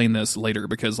explain this later,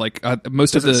 because like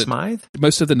most of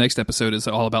the next episode is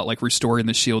all about like restoring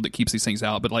the shield that keeps these things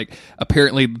out. But like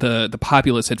apparently the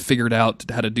populace had figured out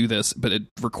how to do this, but it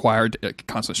required a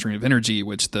constant stream of energy,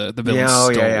 which the villains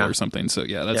stole or something. So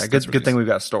that's good thing we've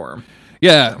got Storm.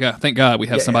 Yeah. Thank God we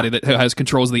have somebody that has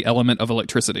controls the element of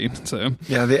electricity. So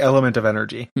the element of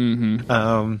energy.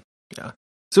 Mm-hmm.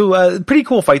 So pretty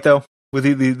cool fight though, with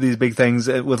these big things,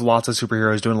 with lots of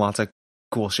superheroes doing lots of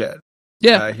cool shit.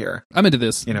 Here I'm into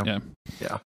this. And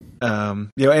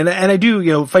I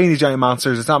do, fighting these giant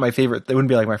monsters. It's not my favorite. It wouldn't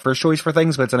be like my first choice for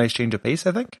things, but it's a nice change of pace,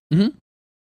 I think. Mm-hmm.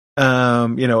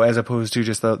 as opposed to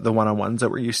just the one-on-ones that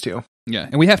we're used to. Yeah,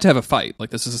 and we have to have a fight. Like,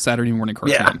 this is a Saturday morning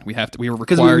cartoon. Yeah. We were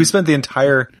Because required. we spent the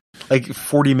entire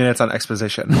 40 minutes on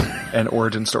exposition and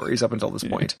origin stories up until this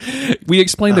point. We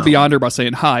explained the Beyonder by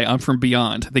saying, "Hi, I'm from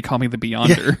Beyond." They call me the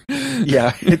Beyonder.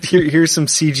 Yeah, here's some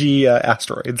CG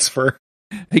asteroids for.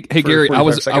 Hey Gary, I 45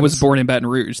 was seconds. born in Baton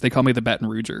Rouge. They call me the Baton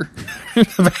Rouger.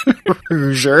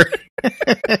 Rouger.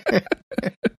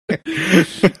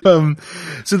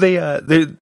 So they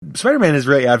Spider-Man is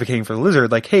really advocating for the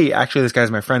Lizard, like, hey, actually, this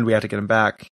guy's my friend. We have to get him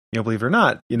back. Believe it or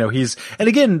not, he's, and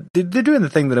again, they're doing the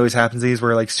thing that always happens. These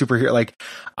where like superhero, like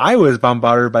I was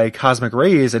bombarded by cosmic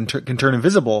rays and can turn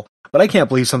invisible, but I can't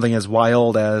believe something as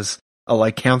wild as a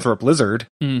lycanthrope lizard.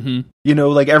 Mm-hmm.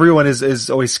 Like everyone is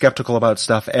always skeptical about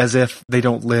stuff as if they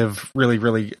don't live really,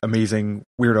 really amazing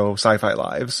weirdo sci-fi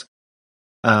lives.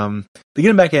 They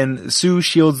get him back in. Sue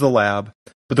shields the lab,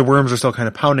 but the worms are still kind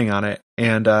of pounding on it.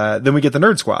 And then we get the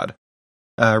Nerd Squad.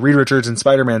 Reed Richards and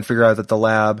Spider-Man figure out that the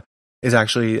lab is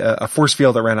actually a force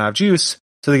field that ran out of juice,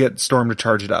 so they get Storm to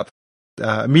charge it up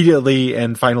immediately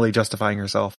and finally justifying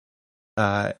herself.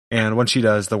 And once she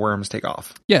does, the worms take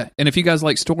off. Yeah, and if you guys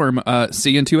like Storm,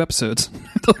 see you in 2 episodes.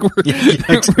 She's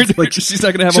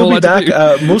not going to have a she'll whole be lot back,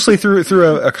 to do. mostly through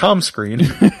a comm screen.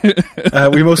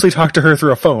 We mostly talk to her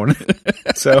through a phone.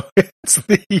 So it's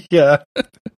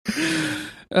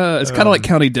it's kind of like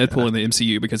County Deadpool in the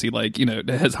MCU because he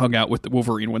has hung out with the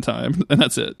Wolverine one time, and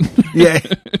that's it. Yeah.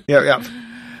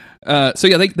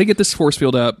 So they get this force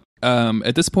field up.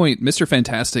 At this point, Mr.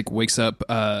 Fantastic wakes up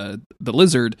the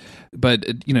Lizard, but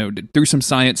through some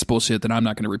science bullshit that I'm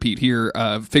not going to repeat here,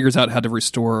 figures out how to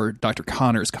restore Dr.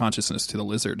 Connor's consciousness to the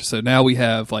Lizard. So now we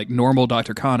have like normal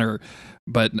Dr. Connor,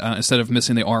 but instead of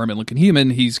missing the arm and looking human,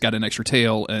 he's got an extra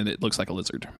tail and it looks like a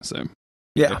lizard. So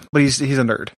yeah, but he's a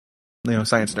nerd.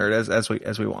 Science nerd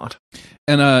as we want.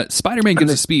 And Spider-Man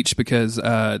gives a speech because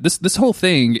this whole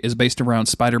thing is based around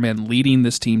Spider-Man leading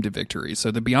this team to victory.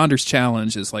 So the Beyonders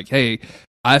challenge is like, hey,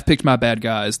 I've picked my bad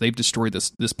guys. They've destroyed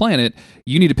this planet.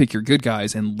 You need to pick your good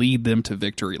guys and lead them to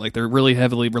victory. Like they're really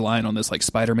heavily relying on this, like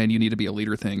Spider-Man, you need to be a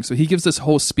leader thing. So he gives this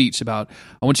whole speech about,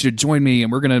 I want you to join me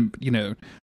and we're going to,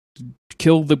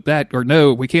 kill that, or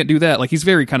no, we can't do that. Like he's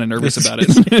very kind of nervous about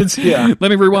it. Yeah. Let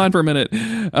me rewind for a minute.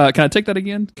 Can I take that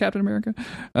again, Captain America?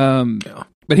 Yeah.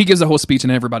 But he gives a whole speech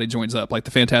and everybody joins up. Like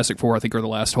the Fantastic Four, I think, are the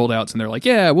last holdouts, and they're like,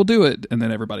 "Yeah, we'll do it," and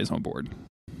then everybody's on board.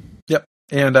 Yep.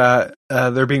 And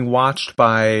they're being watched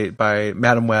by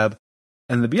Madam Web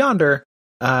and the Beyonder,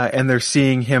 and they're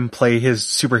seeing him play his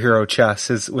superhero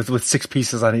chess with 6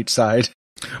 pieces on each side,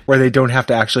 where they don't have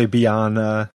to actually be on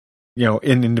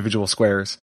in individual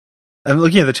squares. I'm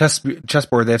looking at the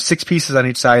chessboard. They have 6 pieces on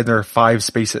each side. And there are 5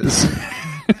 spaces.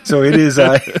 So it is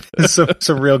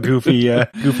some real goofy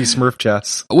Smurf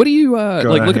chess. What do you like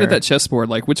looking here. at that chessboard?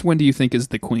 Like, which one do you think is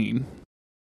the queen?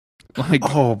 Like,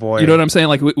 oh boy, you know what I'm saying?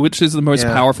 Like, which is the most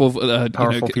powerful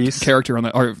piece character on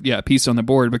the piece on the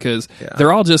board? Because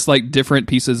they're all just like different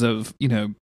pieces of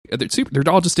they're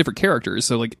all just different characters.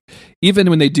 So like,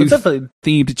 even when they do themed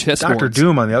chessboards, Dr.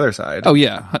 Doom on the other side. Oh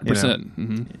yeah, 100%.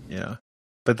 Mm-hmm. Yeah.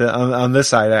 But on this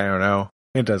side, I don't know.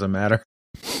 It doesn't matter.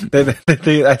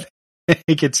 I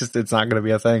think it's not going to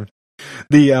be a thing.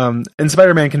 And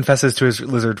Spider-Man confesses to his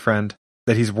lizard friend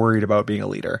that he's worried about being a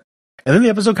leader. And then the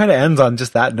episode kind of ends on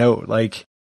just that note. Like,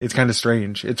 it's kind of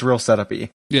strange. It's real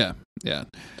setup-y. Yeah.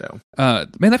 So,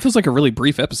 man, that feels like a really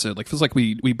brief episode. Like, feels like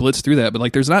we blitzed through that, but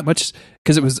like, there's not much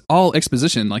because it was all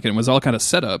exposition. Like, it was all kind of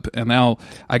setup. And now,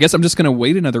 I guess I'm just going to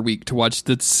wait another week to watch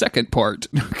the second part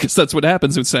because that's what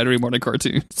happens with Saturday morning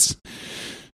cartoons.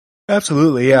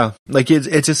 Absolutely, yeah. Like it's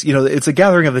just it's a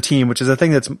gathering of the team, which is a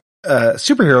thing that's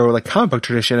superhero like comic book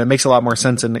tradition. It makes a lot more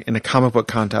sense in a comic book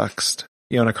context.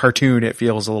 In a cartoon, it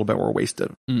feels a little bit more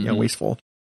wasted, wasteful.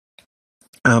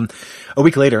 A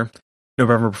week later,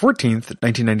 November 14th,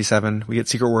 1997, we get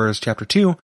Secret Wars Chapter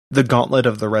 2, The Gauntlet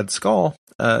of the Red Skull.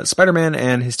 Spider-Man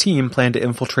and his team plan to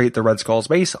infiltrate the Red Skull's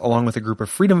base along with a group of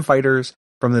freedom fighters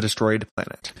from the destroyed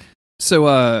planet.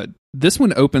 So, this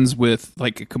one opens with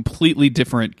like completely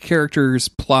different characters,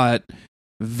 plot,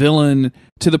 villain,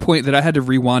 to the point that I had to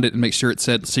rewind it and make sure it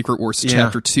said Secret Wars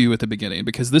Chapter 2 at the beginning,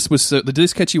 because this was did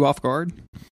this catch you off guard?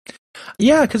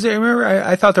 Yeah, because I remember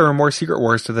I thought there were more Secret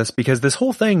Wars to this, because this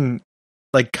whole thing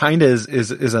like kind of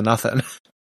is a nothing.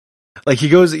 Like he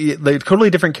goes like totally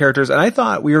different characters, and I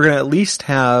thought we were going to at least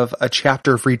have a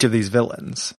chapter for each of these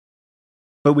villains.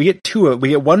 But we get 2. We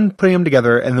get one putting them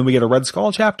together, and then we get a Red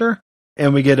Skull chapter,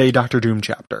 and we get a Doctor Doom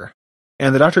chapter.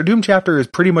 And the Doctor Doom chapter is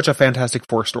pretty much a Fantastic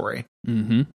Four story,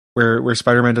 where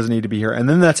Spider-Man doesn't need to be here. And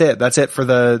then that's it. That's it for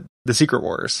the Secret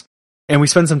Wars. And we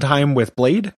spend some time with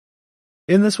Blade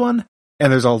in this one.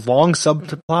 and there's a long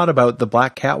subplot about the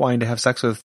Black Cat wanting to have sex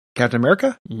with Captain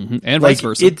America, and vice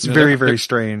versa. It's very, very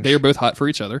strange. They are both hot for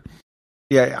each other.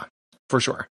 Yeah, for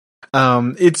sure.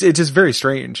 It's just very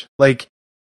strange. Like,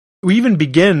 we even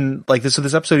begin like this. So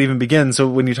this episode even begins. So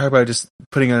when you talk about just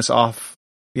putting us off,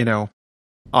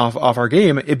 off our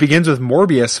game, it begins with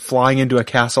Morbius flying into a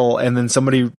castle and then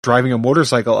somebody driving a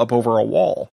motorcycle up over a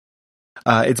wall.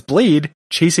 It's Blade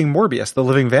chasing Morbius, the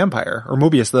living vampire, or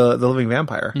Mobius, the living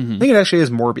vampire. I think it actually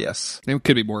is Morbius. It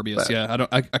could be Morbius. But,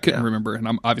 I couldn't remember, and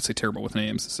I'm obviously terrible with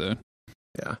names. So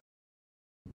yeah.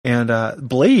 And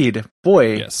Blade,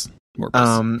 boy, yes,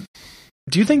 Morbius.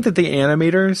 Do you think that the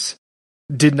animators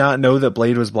did not know that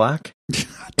Blade was black?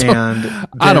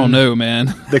 I don't know,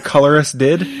 man. The colorist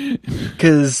did,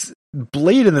 because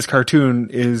Blade in this cartoon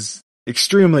is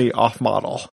extremely off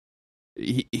model.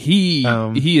 He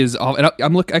is off. And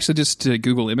I'm actually just to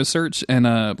Google image search,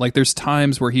 and like there's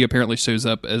times where he apparently shows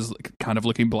up as kind of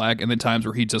looking black, and then times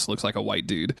where he just looks like a white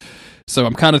dude. So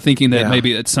I'm kind of thinking that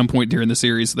maybe at some point during the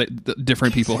series that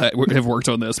different people have worked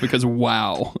on this, because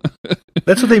wow.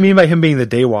 That's what they mean by him being the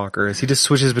Daywalker, is he just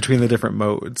switches between the different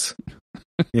modes.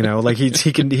 Like he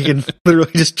can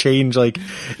literally just change. Like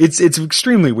it's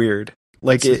extremely weird.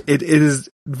 Like it is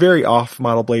very off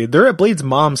model Blade. They're at Blade's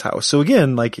mom's house. So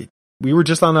again, like we were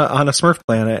just on a Smurf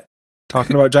planet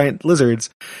talking about giant lizards.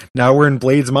 Now we're in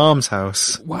Blade's mom's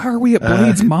house. Why are we at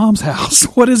Blade's mom's house?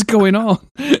 What is going on?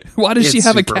 Why does she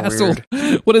have a castle?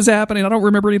 Weird. What is happening? I don't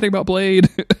remember anything about Blade.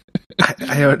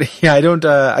 I don't. Yeah, I don't.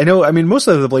 I know. I mean, most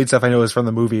of the Blade stuff I know is from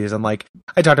the movies, and like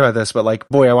I talked about this, but like,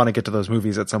 boy, I want to get to those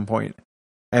movies at some point.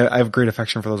 I have great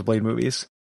affection for those Blade movies.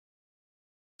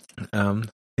 I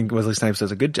think Wesley Snipes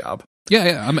does a good job.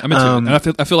 Yeah, I'm into it. And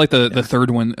I feel like the third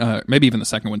one, maybe even the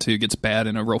second one too, gets bad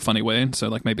in a real funny way. So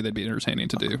like maybe they'd be entertaining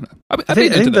to do. I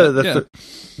think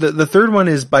the third one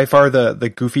is by far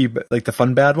the goofy, like the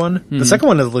fun bad one. The second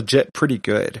one is legit pretty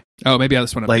good. Oh, maybe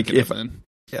that's what I'm like thinking of then.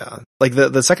 Yeah, like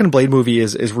the second Blade movie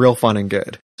is real fun and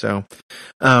good. So,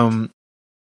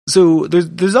 so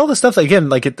there's all this stuff that, again,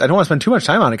 like I don't want to spend too much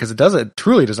time on it because it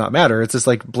truly does not matter. It's this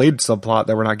like Blade subplot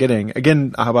that we're not getting.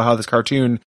 Again, about how this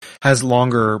cartoon has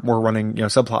longer, more running,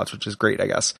 subplots, which is great, I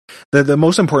guess. The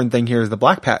most important thing here is the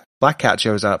Black Cat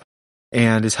shows up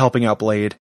and is helping out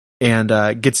Blade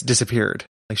and gets disappeared.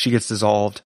 Like she gets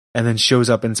dissolved and then shows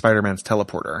up in Spider-Man's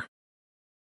teleporter.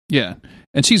 Yeah,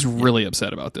 and she's really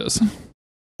upset about this.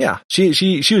 Yeah,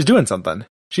 she was doing something.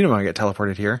 She didn't want to get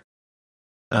teleported here.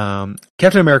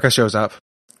 Captain America shows up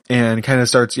and kind of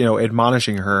starts,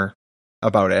 admonishing her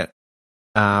about it.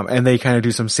 And they kind of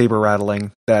do some saber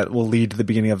rattling that will lead to the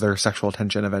beginning of their sexual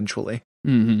tension eventually.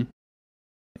 Mm-hmm.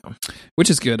 Yeah.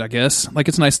 Which is good, I guess. Like,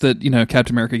 it's nice that,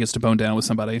 Captain America gets to bone down with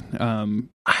somebody.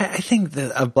 I think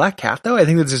that a Black Cat, though, I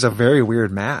think that's just a very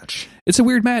weird match. It's a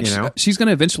weird match. She's going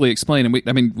to eventually explain,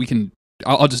 and we can...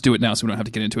 I'll just do it now so we don't have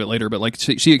to get into it later, but like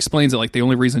she explains that like the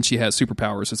only reason she has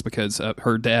superpowers is because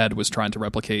her dad was trying to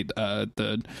replicate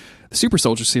the super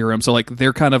soldier serum. So like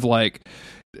they're kind of like,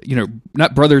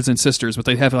 not brothers and sisters, but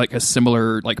they have like a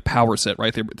similar like power set,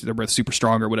 right? They're both super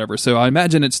strong or whatever. So I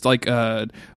imagine it's like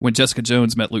when Jessica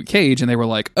Jones met Luke Cage and they were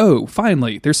like, oh,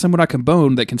 finally, there's someone I can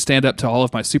bone that can stand up to all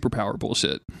of my superpower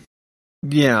bullshit.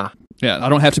 Yeah. Yeah, I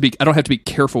don't have to be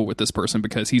careful with this person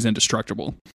because he's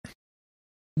indestructible.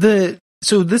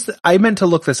 So this, I meant to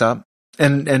look this up,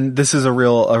 and this is a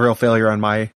real failure on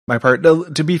my part.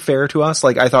 To be fair to us,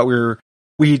 like I thought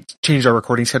we changed our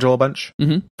recording schedule a bunch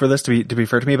for this to be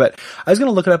fair to me, but I was going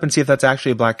to look it up and see if that's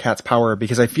actually Black Cat's power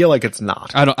because I feel like it's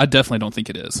not. I definitely don't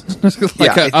think it is.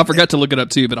 I forgot to look it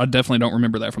up too, but I definitely don't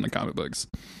remember that from the comic books.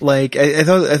 Like I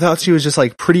thought she was just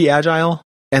like pretty agile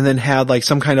and then had like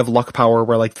some kind of luck power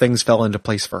where like things fell into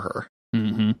place for her.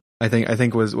 Mm-hmm. I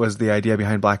think was the idea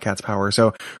behind Black Cat's power.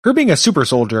 So her being a super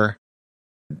soldier,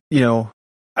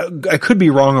 I could be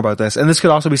wrong about this, and this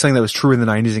could also be something that was true in the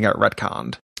 90s and got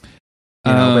retconned.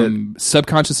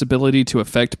 Subconscious ability to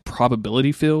affect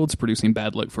probability fields, producing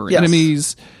bad luck for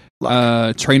enemies.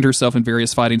 Trained herself in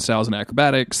various fighting styles and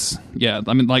acrobatics. Yeah,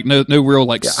 I mean, like no real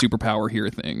superpower here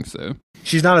thing. So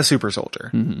she's not a super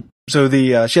soldier. Mm-hmm. So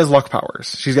she has luck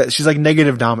powers. She's like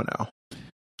negative domino.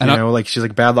 And she's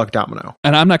like bad luck domino.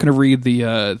 And I'm not going to read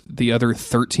the other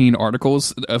 13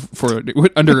 articles for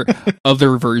under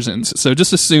other versions. So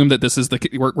just assume that this is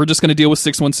we're just going to deal with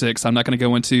 616. I'm not going to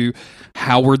go into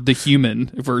Howard the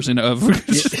Human version of Black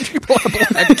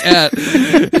Cat.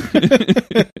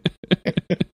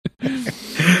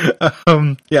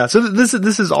 So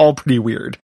this is all pretty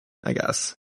weird, I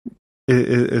guess.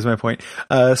 Is my point.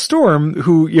 Storm,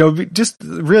 who, just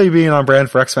really being on brand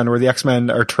for X-Men, where the X-Men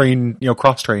are trained,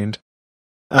 cross-trained,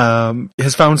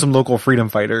 has found some local freedom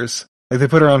fighters Like they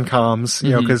put her on comms,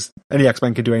 you know, because any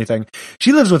X-Men can do anything.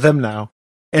 She lives with them now,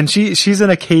 and she's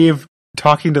in a cave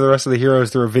talking to the rest of the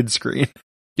heroes through a vid screen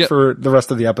for the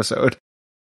rest of the episode.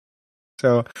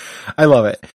 So I love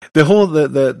it.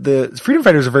 The Freedom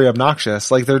Fighters are very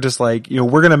obnoxious. Like they're just like, you know,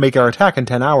 we're going to make our attack in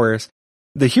 10 hours.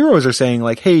 The heroes are saying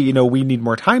like, hey, you know, we need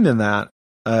more time than that,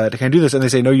 to kind of do this. And they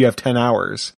say, no, you have 10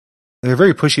 hours. And they're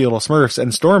very pushy little smurfs,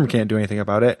 and Storm can't do anything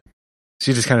about it.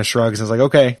 She just kind of shrugs and is like,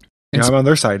 okay, you know, I'm on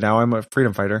their side now. I'm a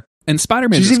freedom fighter. And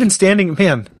Spider-Man, she's even standing,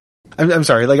 man. I'm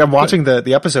sorry. Like I'm watching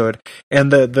the episode,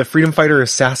 and the freedom fighter is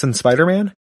Assassin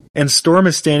Spider-Man. And Storm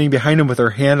is standing behind him with her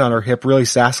hand on her hip, really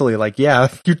sassily, like, yeah,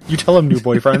 you tell him, new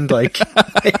boyfriend, like,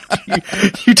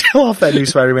 you tell off that new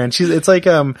Spider-Man. It's like,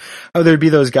 how there'd be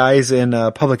those guys in,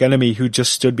 Public Enemy who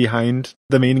just stood behind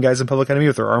the main guys in Public Enemy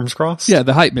with their arms crossed. Yeah,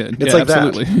 the hype man. It's yeah, like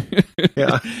absolutely. That.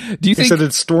 Yeah. Do you think Except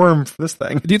it's Storm for this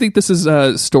thing? Do you think this is,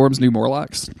 Storm's new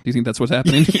Morlocks? Do you think that's what's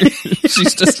happening here?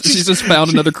 she's just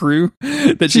found another crew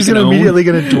that she's immediately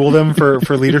going to duel them for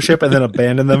leadership and then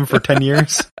abandon them for 10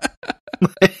 years.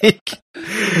 Like,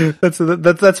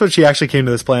 that's what she actually came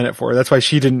to this planet for. That's why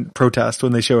she didn't protest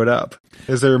when they showed up,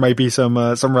 is there might be some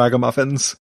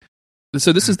ragamuffins.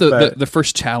 So this is the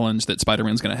first challenge that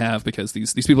Spider-Man's going to have, because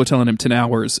these people are telling him 10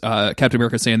 hours. Captain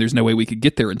America saying there's no way we could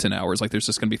get there in 10 hours. Like there's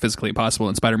just going to be physically impossible.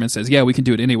 And Spider-Man says, yeah, we can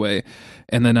do it anyway.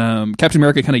 And then Captain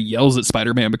America kind of yells at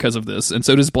Spider-Man because of this. And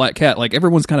so does Black Cat. Like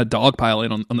everyone's kind of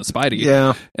dogpiling on the Spidey.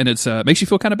 Yeah. And it's makes you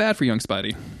feel kind of bad for young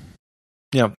Spidey.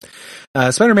 Yeah.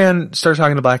 Spider-Man starts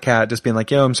talking to Black Cat, just being like,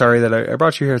 yo, I'm sorry that I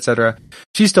brought you here, etc.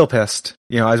 She's still pissed.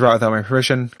 You know, I was brought without my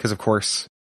permission, because of course,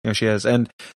 you know, she is. And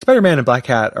Spider-Man and Black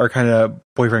Cat are kind of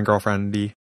boyfriend,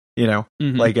 girlfriend-y, you know,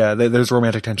 like, there's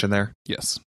romantic tension there.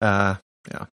 Yes. Yeah.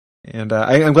 And,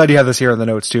 I'm glad you have this here in the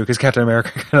notes too, because Captain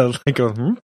America kind of like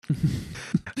goes,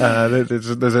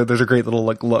 there's a great little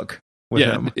like look with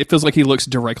him. It feels like he looks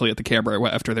directly at the camera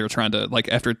after they were trying to, like,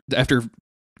 after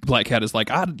Black Cat is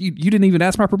like, you didn't even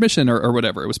ask my permission or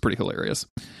whatever. It was pretty hilarious.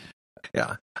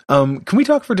 Yeah. Can we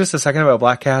talk for just a second about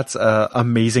Black Cat's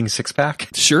amazing six-pack?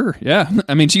 Sure. Yeah.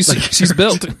 I mean, she's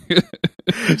built.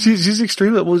 she's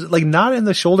extremely, like, not in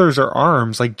the shoulders or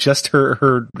arms, like just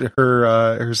her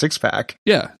six-pack.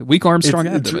 Yeah, weak arms, strong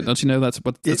abs. Don't you know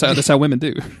that's how women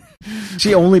do?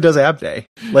 She only does ab day.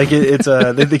 Like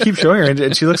they keep showing her,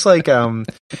 and she looks like it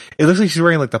looks like she's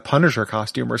wearing like the Punisher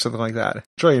costume or something like that.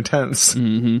 It's really intense.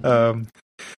 Mm-hmm.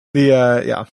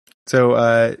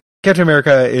 So Captain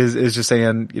America is just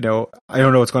saying, you know, I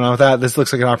don't know what's going on with that. This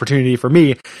looks like an opportunity for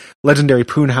me, legendary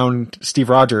poonhound Steve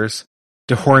Rogers,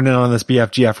 to horn in on this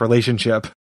BFGF relationship.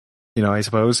 You know, I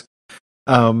suppose.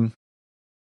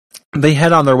 They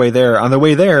head on their way there. On their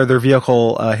way there, their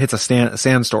vehicle hits a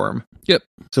sandstorm. Yep.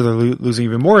 So they're losing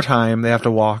even more time. They have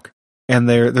to walk, and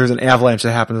there's an avalanche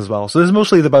that happens as well. So this is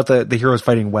mostly about the heroes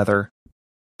fighting weather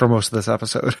for most of this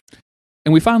episode.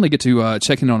 And we finally get to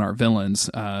check in on our villains,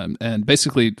 and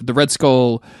basically the Red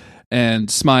Skull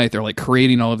and Smythe are like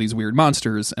creating all of these weird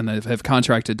monsters, and they have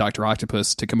contracted Dr.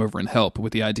 Octopus to come over and help,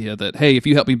 with the idea that, hey, if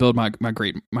you help me build my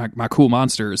cool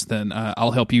monsters, then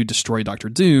I'll help you destroy Dr.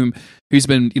 Doom, who's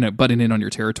been, you know, butting in on your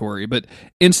territory. But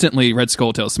instantly Red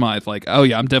Skull tells Smythe, like, oh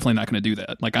yeah, I'm definitely not going to do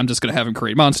that. Like, I'm just going to have him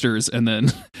create monsters, and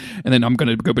then I'm going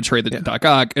to go betray Doc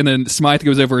Ock. And then Smythe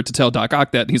goes over to tell Doc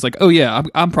Ock that, and he's like, oh yeah,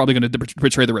 I'm probably going to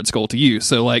betray the Red Skull to you.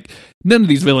 So like, none of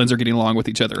these villains are getting along with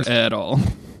each other at all.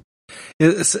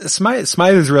 Smythe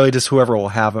is really just whoever will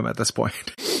have him at this point.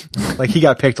 Like, he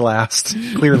got picked last,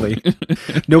 clearly.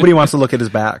 Nobody wants to look at his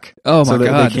back. Oh my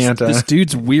god, they can't, this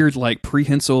dude's weird, like,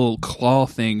 prehensile claw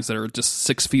things that are just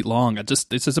 6 feet long. It's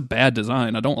just a bad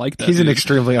design. I don't like that. He's an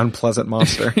extremely unpleasant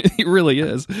monster. He really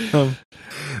is.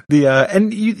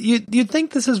 And you'd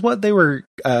think this is what they were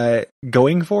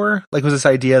going for? Like, was this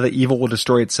idea that evil will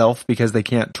destroy itself because they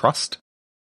can't trust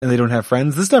and they don't have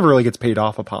friends? This never really gets paid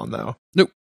off upon, though.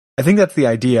 Nope. I think that's the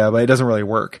idea, but it doesn't really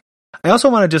work. I also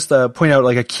want to just point out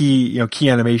like a key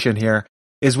animation here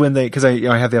is when because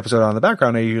I have the episode on in the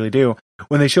background. I usually do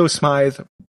when they show Smythe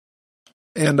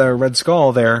and Red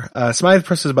Skull there. Smythe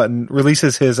presses a button,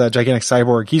 releases his gigantic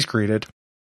cyborg he's created,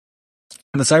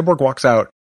 and the cyborg walks out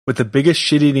with the biggest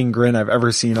shit-eating grin I've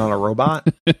ever seen on a robot.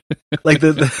 Like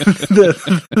the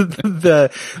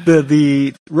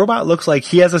robot looks like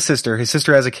he has a sister. His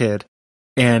sister has a kid.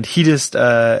 And he just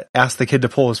asked the kid to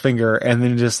pull his finger, and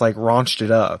then just like raunched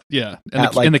it up. Yeah,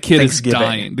 and the kid is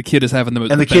dying. The kid is having the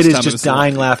and the kid is just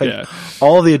dying laughing. Yeah.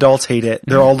 All the adults hate it.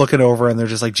 They're all looking over, and they're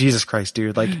just like, "Jesus Christ,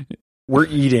 dude! Like, we're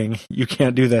eating. You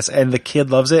can't do this." And the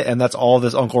kid loves it, and that's all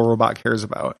this Uncle Robot cares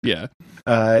about. Yeah,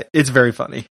 it's very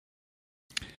funny.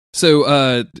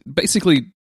 So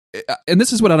basically, and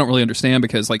this is what I don't really understand,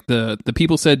 because like the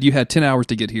people said you had 10 hours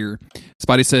to get here.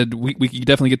 Spidey said we could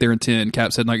definitely get there in 10.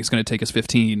 Cap said like it's going to take us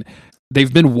 15.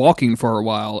 They've been walking for a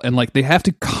while, and like they have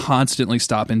to constantly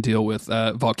stop and deal with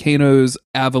volcanoes,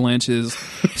 avalanches,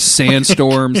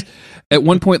 sandstorms. At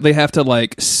one point, they have to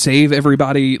like save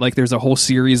everybody. Like there's a whole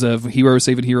series of hero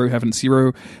saving hero, having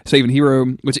hero saving hero,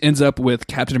 which ends up with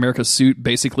Captain America's suit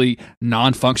basically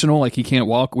non-functional, like he can't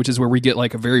walk. Which is where we get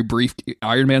like a very brief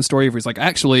Iron Man story where he's like,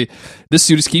 "Actually, this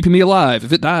suit is keeping me alive.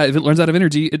 If it runs out of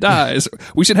energy, it dies.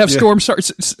 We should have Storm.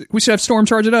 We should have Storm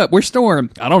charge it up. Where's Storm?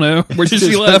 I don't know. Where did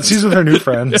she left? She's with her new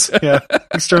friends. Yeah,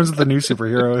 Storm's with the new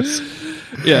superheroes.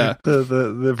 Yeah,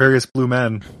 the various blue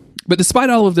men." But despite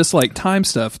all of this like time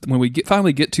stuff, when we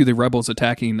finally get to the rebels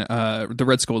attacking the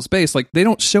Red Skull's base, like they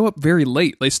don't show up very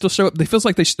late. They still show up. They feels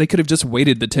like they could have just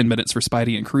waited the 10 minutes for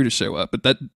Spidey and crew to show up.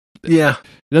 But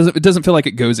it doesn't feel like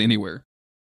it goes anywhere.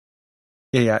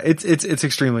 Yeah, it's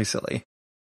extremely silly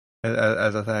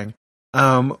as a thing.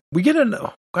 We get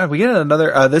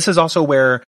another. This is also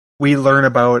where we learn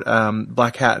about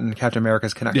Black Cat and Captain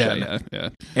America's connection. Yeah.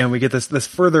 And we get this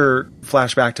further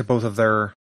flashback to both of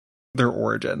their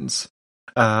origins,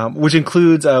 which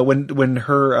includes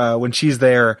when she's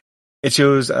there, it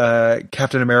shows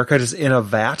Captain America just in a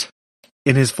vat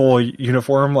in his full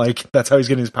uniform, like that's how he's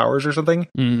getting his powers or something.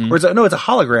 Mm-hmm. Or it's a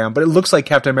hologram, but it looks like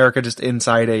Captain America just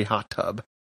inside a hot tub.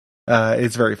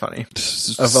 It's very funny,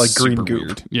 of like green goop.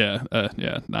 Weird. Yeah,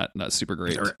 not super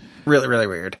great. Really, really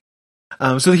weird.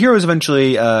 So the heroes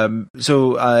eventually, as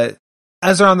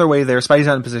they're on their way there, Spidey's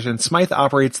not in position. Smythe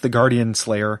operates the Guardian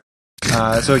Slayer.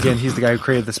 So again, he's the guy who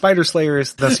created the Spider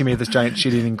Slayers. Thus, he made this giant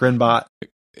shit-eating Grinbot.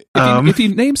 If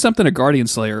you name something a Guardian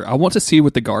Slayer, I want to see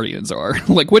what the Guardians are.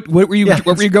 Like, what were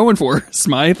you going for,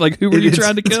 Smythe? Like, who were you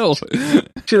trying to kill?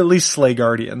 Should at least slay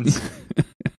Guardians.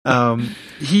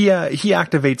 He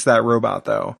activates that robot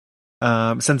though.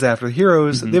 Sends it after the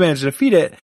heroes. Mm-hmm. They manage to defeat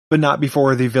it, but not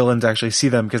before the villains actually see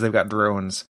them because they've got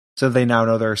drones. So they now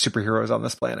know there are superheroes on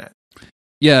this planet.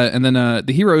 Yeah, and then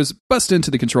the heroes bust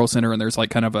into the control center, and there's like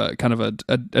kind of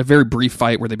a very brief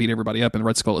fight where they beat everybody up, and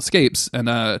Red Skull escapes. And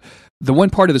the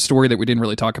one part of the story that we didn't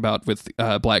really talk about with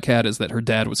Black Cat is that her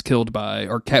dad was killed by,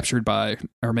 or captured by,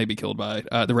 or maybe killed by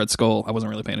the Red Skull. I wasn't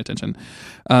really paying attention.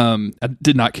 I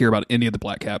did not care about any of the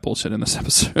Black Cat bullshit in this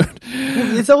episode.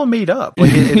 It's all made up.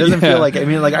 Like it doesn't feel like. I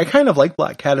mean, like I kind of like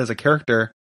Black Cat as a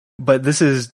character, but this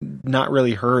is not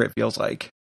really her. It feels like.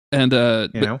 And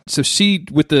so she,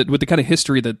 with the kind of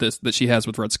history that she has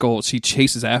with Red Skull, she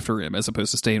chases after him as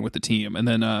opposed to staying with the team, and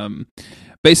then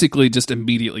basically just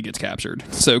immediately gets captured.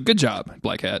 So good job,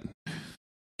 Black Cat.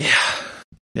 Yeah.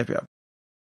 Yep.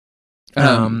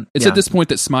 It's at this point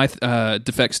that Smythe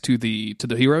defects to the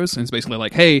heroes, and it's basically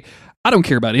like, hey, I don't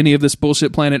care about any of this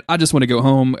bullshit planet. I just want to go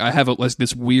home. I have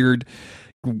this weird,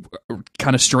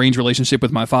 kind of strange relationship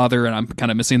with my father, and I'm kind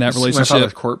of missing that relationship. My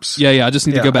father's corpse. Yeah. I just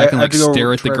need to go back and like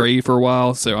stare at the grave for a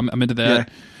while. So I'm into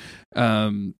that. Yeah.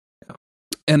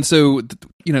 And so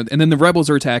and then the rebels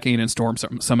are attacking, and Storm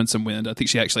summons some wind. I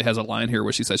think she actually has a line here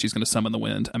where she says she's going to summon the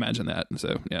wind. Imagine that.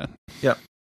 So yeah.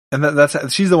 And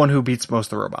that's she's the one who beats most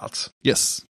of the robots.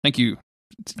 Yes. Thank you.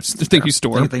 Thank you,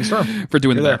 Storm. Thanks, Storm, for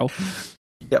doing the battle.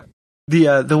 Yep.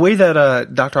 The way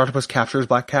that Dr. Octopus captures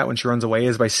Black Cat when she runs away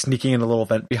is by sneaking in a little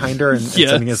vent behind her and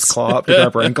sending his claw up to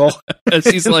grab her ankle. As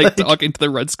he's like talking to the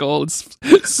Red Skull. It's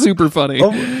super funny.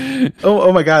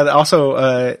 Oh my god.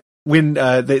 Also, when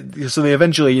they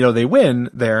eventually, they win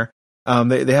there.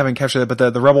 They haven't captured it, but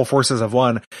the rebel forces have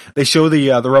won. They show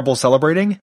the rebels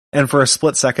celebrating. And for a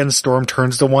split second, Storm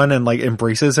turns to one and like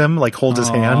embraces him, like holds his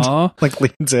hand, like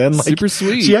leans in, like super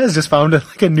sweet. She has just found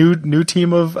a new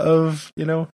team of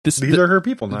these are her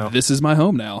people now. This is my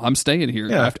home now. I'm staying here.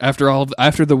 Yeah. After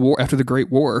the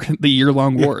Great War, the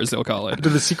year-long war, as they'll call it. After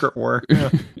the Secret War.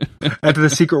 Yeah. After the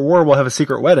Secret War, we'll have a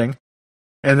secret wedding,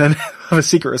 and then have a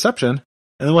secret reception,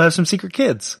 and then we'll have some secret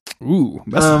kids. Ooh,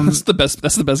 that's the best.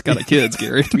 That's the best kind of kids,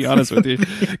 Gary. To be honest with you,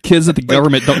 kids that the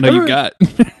government don't know you got.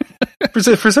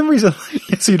 For some reason,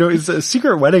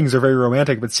 secret weddings are very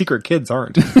romantic, but secret kids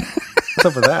aren't. What's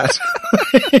up with that?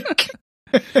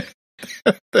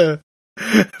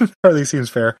 Hardly seems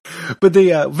fair. But they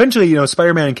eventually,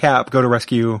 Spider-Man and Cap go to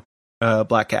rescue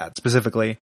Black Cat,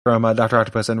 specifically from Dr.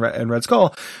 Octopus and Red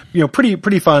Skull.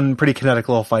 Pretty fun, pretty kinetic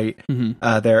little fight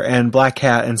there. And Black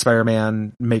Cat and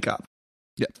Spider-Man make up.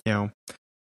 Yeah.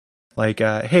 Like,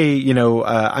 hey,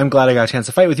 I'm glad I got a chance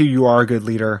to fight with you. You are a good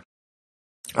leader.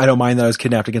 I don't mind that I was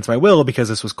kidnapped against my will because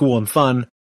this was cool and fun,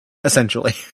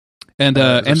 essentially. And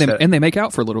they make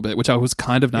out for a little bit, which I was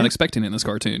kind of not expecting in this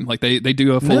cartoon. Like they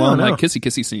do a full on like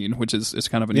kissy scene, which is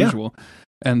kind of unusual.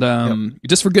 And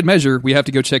just for good measure, we have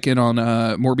to go check in on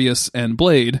Morbius and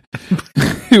Blade,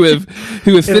 who have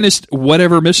finished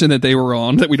whatever mission that they were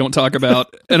on that we don't talk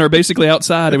about, and are basically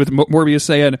outside with Morbius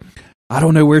saying, "I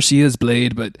don't know where she is,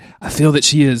 Blade, but I feel that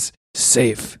she is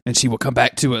safe and she will come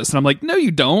back to us." And I'm like, no,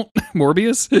 you don't,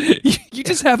 Morbius. You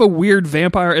just have a weird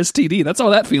vampire STD. That's all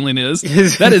that feeling is.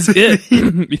 That is it.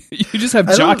 You just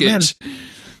have jock itch.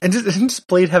 And just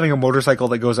Blade having a motorcycle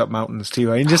that goes up mountains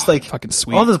too. I mean, just like fucking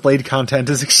sweet. All this Blade content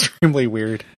is extremely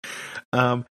weird.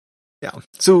 Yeah.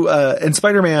 So, in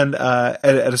Spider-Man,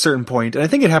 at a certain point, and I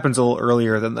think it happens a little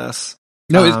earlier than this.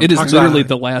 No, it is literally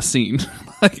the last scene.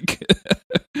 Like,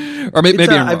 or maybe I'm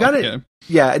wrong. I've got it.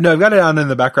 Yeah, no, I've got it on in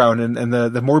the background, and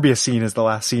the Morbius scene is the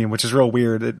last scene, which is real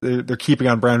weird. They're keeping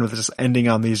on brand with just ending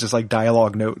on these just like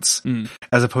dialogue notes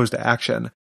as opposed to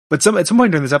action. But at some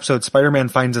point during this episode, Spider-Man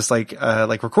finds this like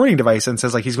recording device and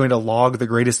says like he's going to log the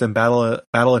greatest in battle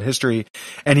in history,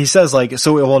 and he says like,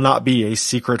 so it will not be a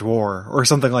secret war or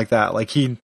something like that. Like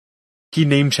he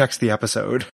name checks the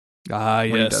episode. When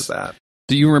he does that.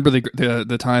 Do you remember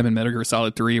the time in Metal Gear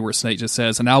Solid 3 where Snake just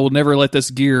says, "And I will never let this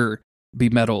gear be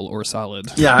metal or solid"?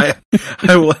 Yeah,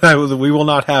 we will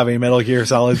not have a Metal Gear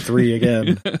Solid 3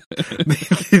 again.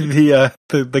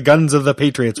 The guns of the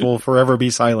Patriots will forever be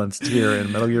silenced here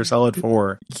in Metal Gear Solid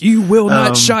 4. You will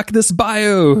not shock this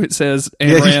bio, it says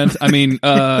Ayn Rand. I mean,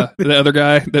 the other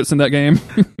guy that's in that game.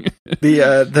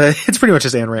 It's pretty much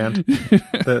just Ayn Rand.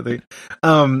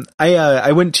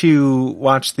 I went to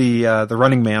watch the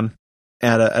Running Man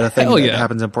at a thing that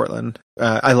happens in Portland.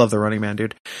 I love the Running Man,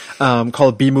 dude.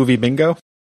 Called B Movie Bingo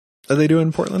that they do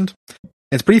in Portland.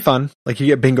 It's pretty fun. Like you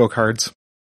get bingo cards,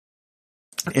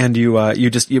 and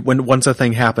once a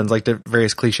thing happens, like the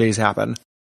various cliches happen,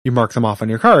 you mark them off on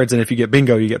your cards, and if you get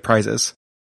bingo, you get prizes.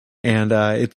 And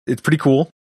it's pretty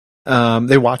cool.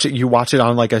 You watch it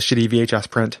on like a shitty VHS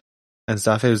print and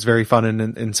stuff. It was very fun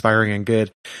and inspiring and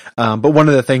good. But one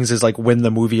of the things is like when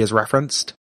the movie is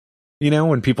referenced.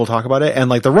 When people talk about it, and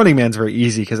like the Running Man's very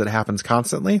easy because it happens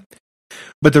constantly.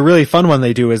 But the really fun one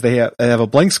they do is they have a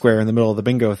blank square in the middle of the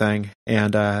bingo thing.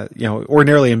 And,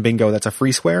 ordinarily in bingo, that's a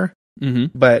free square.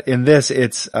 Mm-hmm. But in this,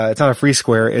 it's not a free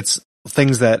square. It's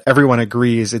things that everyone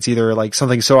agrees. It's either like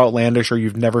something so outlandish or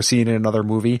you've never seen in another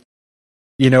movie,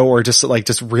 or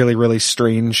just really, really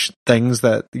strange things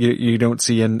that you don't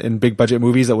see in big budget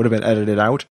movies that would have been edited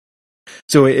out.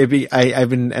 So I've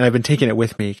been taking it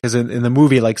with me because in the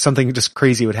movie, like something just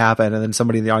crazy would happen, and then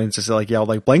somebody in the audience just like yelled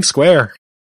like blank square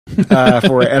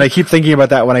for it, and I keep thinking about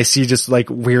that when I see just like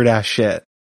weird ass shit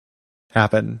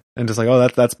happen, and just like, oh,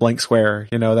 that's blank square,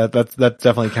 that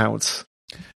definitely counts.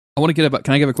 I want to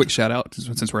can I give a quick shout out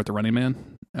since we're at the Running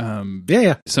Man?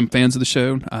 Yeah. Some fans of the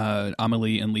show,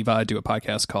 Amelie and Levi, do a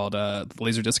podcast called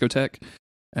Laser Discotheque.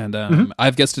 And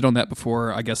I've guested on that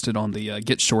before. I guested on the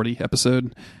Get Shorty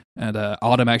episode, and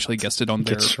Autumn actually guested on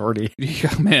their Get Shorty.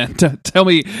 Yeah, man, tell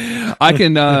me, I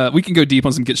can. We can go deep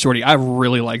on some Get Shorty. I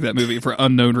really like that movie for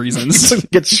unknown reasons.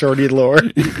 Get Shorty lore.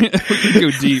 We can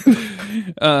go deep.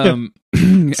 And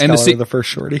the first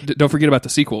Shorty. Don't forget about the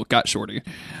sequel, Got Shorty.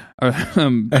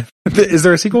 Is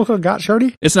there a sequel called Got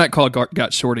Shorty? It's not called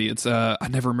Got Shorty. It's I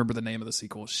never remember the name of the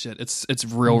sequel. Shit, it's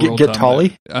real Get dumb.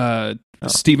 Tolly.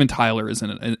 Steven Tyler is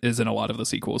in a lot of the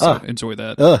sequels, so enjoy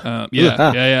that.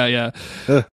 Yeah.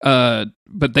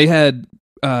 But they had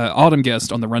Autumn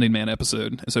guest on the Running Man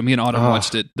episode, so me and Autumn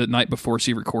watched it the night before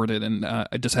she recorded, and I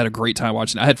just had a great time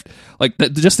watching it. I had like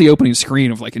just the opening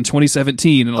screen of like in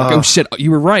 2017, and like, oh shit,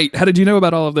 you were right. How did you know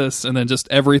about all of this? And then just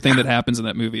everything that happens in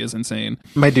that movie is insane.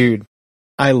 My dude,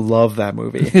 I love that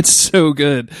movie. It's so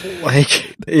good.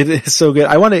 Like, it is so good.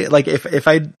 I want to, like, if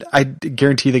I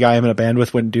guarantee the guy I'm in a band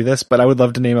with wouldn't do this, but I would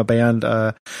love to name a band,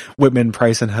 Whitman,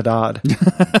 Price, and Haddad.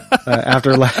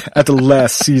 After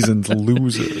last season's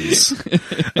losers.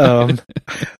 Love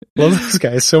those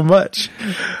guys so much.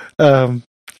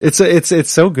 It's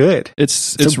so good. It's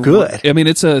so good. I mean,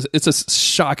 it's a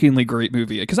shockingly great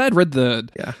movie because I had read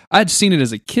I'd seen it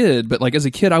as a kid, but like as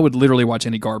a kid, I would literally watch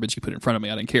any garbage you put in front of me.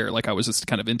 I didn't care. Like I was just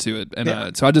kind of into it,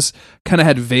 and so I just kind of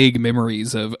had vague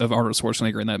memories of Arnold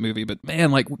Schwarzenegger in that movie. But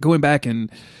man, like going back in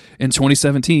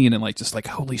 2017 and like just like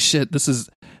holy shit, this is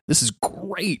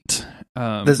great.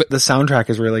 The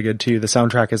soundtrack is really good too. The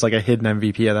soundtrack is like a hidden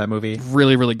MVP of that movie.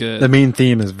 Really, really good. The main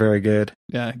theme is very good.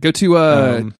 Yeah, go to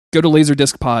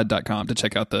laserdiscpod.com to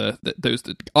check out those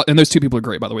and those two people are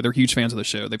great, by the way. They're huge fans of the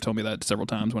show. They've told me that several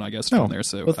times when I guested on there.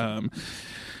 So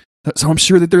so I'm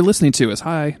sure that they're listening to us.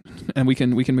 Hi, and we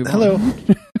can move on. Hello.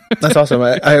 That's awesome.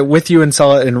 I with you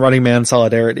in Running Man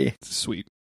solidarity. Sweet.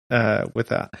 With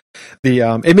that,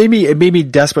 it made me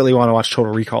desperately want to watch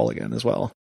Total Recall again as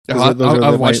well.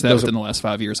 I've watched that within the last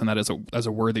 5 years, and that is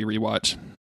a worthy rewatch.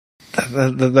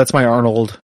 That's my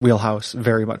Arnold wheelhouse,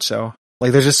 very much so.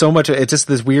 Like, there's just so much. It's just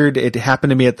this weird. It happened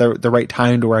to me at the right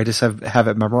time to where I just have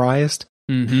it memorized.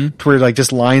 Mm-hmm. To where like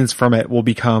just lines from it will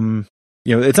become,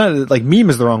 it's not like meme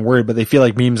is the wrong word, but they feel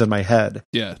like memes in my head.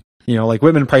 Yeah. Like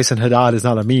Whitman, Price, and Haddad is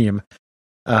not a meme.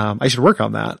 I should work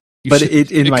on that.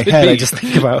 In my head, I just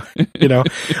think about,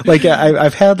 like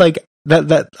I've had like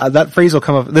that phrase will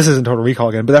come up. This isn't Total Recall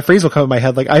again, but that phrase will come in my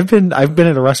head. Like I've been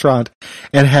in a restaurant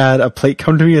and had a plate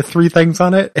come to me with 3 things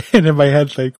on it. And in my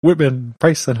head, like Whitman,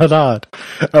 Price, and Haddad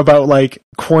about like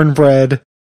cornbread,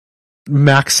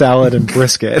 mac salad, and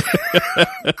brisket.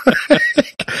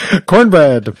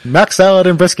 Cornbread, mac salad,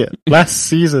 and brisket. Last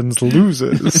season's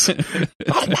loses.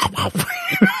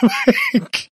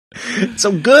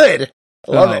 So good.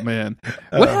 Love it. Man,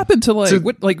 what happened to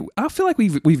I feel like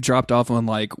we've dropped off on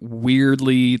like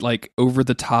weirdly like over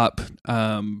the top,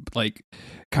 like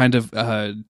kind of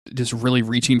just really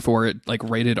reaching for it, like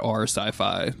rated R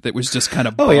sci-fi that was just kind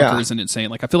of bonkers and insane.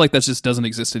 Like I feel like that just doesn't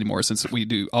exist anymore since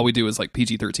all we do is like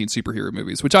PG-13 superhero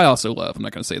movies, which I also love. I'm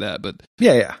not going to say that, but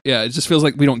yeah, it just feels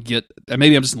like we don't get.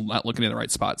 Maybe I'm just not looking in the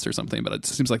right spots or something, but it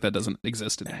seems like that doesn't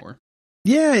exist anymore.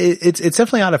 Yeah, it's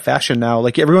definitely out of fashion now.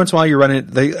 Like every once in a while you run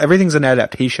it, everything's an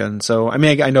adaptation. So, I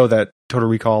mean, I know that Total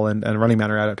Recall and Running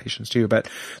Man are adaptations too, but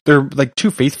they're like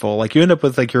too faithful. Like you end up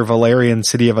with like your Valerian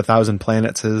City of 1,000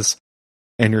 Planets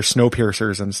and your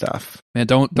Snowpiercers and stuff. Man,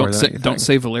 don't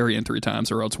say Valerian 3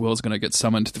 times, or else Will's going to get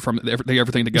summoned from the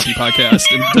Everything to Guppy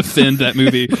podcast and defend that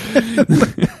movie.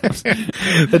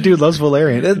 That dude loves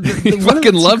Valerian. He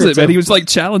fucking loves it, man. He was like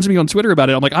challenging me on Twitter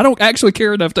about it. I'm like, I don't actually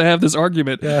care enough to have this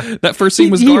argument. Yeah. That first scene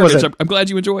was garbage. I'm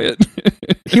glad you enjoy it.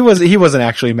 He wasn't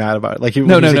actually mad about it. Like he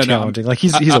was challenging. Like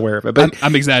he's aware of it. But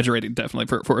I'm exaggeraring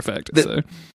definitely for effect.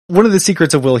 One of the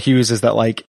secrets of Will Hughes is that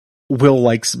like Will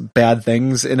likes bad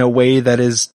things in a way that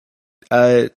is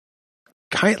kind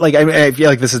like, I feel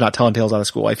like this is not telling tales out of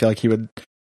school. I feel like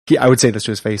I would say this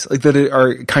to his face, like that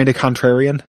are kind of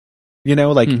contrarian,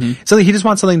 like something he just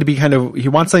wants something to be he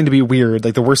wants something to be weird.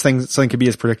 Like the worst thing something could be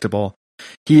is predictable.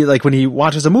 He like when he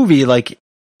watches a movie, like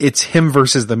it's him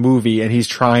versus the movie and he's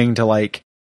trying to like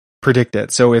predict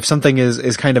it. So if something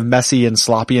is kind of messy and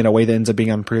sloppy in a way that ends up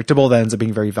being unpredictable, that ends up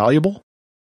being very valuable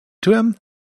to him.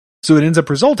 So it ends up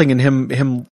resulting in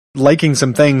him liking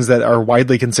some things that are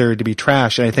widely considered to be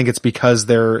trash, and I think it's because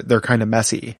they're kind of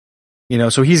messy,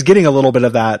 So he's getting a little bit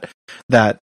of that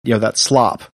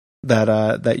slop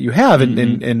that you have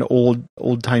in old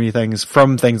timey things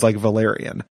from things like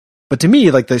Valerian. But to me,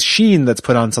 like the sheen that's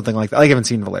put on something like that, I haven't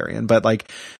seen Valerian, but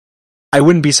like I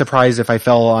wouldn't be surprised if I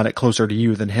fell on it closer to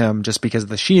you than him, just because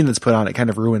the sheen that's put on it kind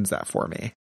of ruins that for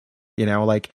me.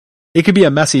 Like. It could be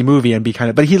a messy movie and be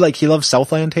but he loves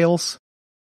Southland Tales.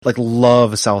 Like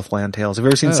love Southland Tales. Have you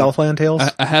ever seen Southland Tales?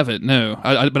 I haven't, no.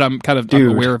 But I'm kind of I'm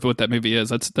aware of what that movie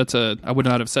is. I would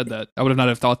not have said that. I would not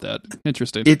have thought that.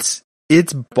 Interesting. It's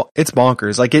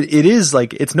bonkers. Like it is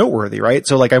like, it's noteworthy, right?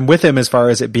 So like I'm with him as far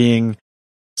as it being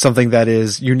something that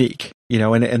is unique,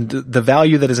 and the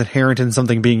value that is inherent in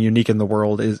something being unique in the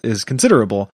world is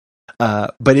considerable.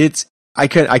 But I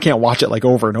can't watch it like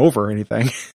over and over or anything.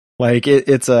 Like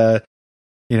it's something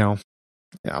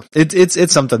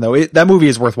though. That movie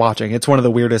is worth watching. It's one of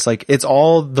the weirdest, like it's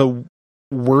all the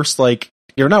worst, like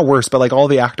you're not worst, but like all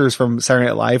the actors from Saturday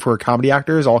Night Live who are comedy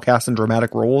actors, all cast in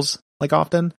dramatic roles, like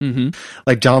often. Mm-hmm.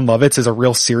 Like John Lovitz is a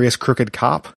real serious crooked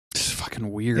cop. It's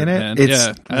fucking weird, in it. Man.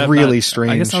 It's really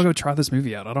strange. I guess I'll go try this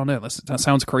movie out. I don't know. That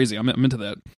sounds crazy. I'm into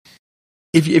that.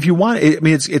 If you want, I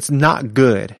mean, it's not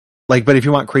good. Like, but if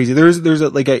you want crazy, there's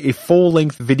a full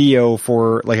length video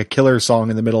for like a Killer song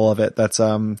in the middle of it. That's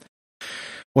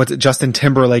Justin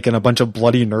Timberlake and a bunch of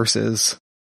bloody nurses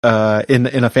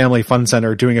in a family fun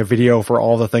center doing a video for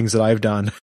all the things that I've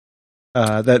done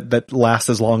that last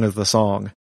as long as the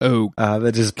song. Oh,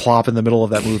 that just plop in the middle of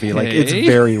that movie. Like it's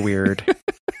very weird.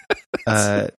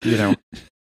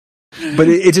 But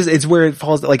it's where it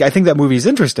falls. Like I think that movie is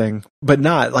interesting, but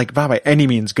not by any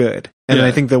means good. And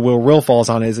I think the Will falls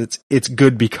on is it's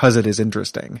good because it is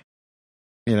interesting.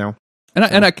 And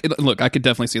I look, I could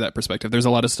definitely see that perspective. There's a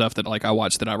lot of stuff that like I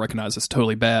watch that I recognize as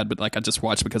totally bad, but like I just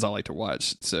watch because I like to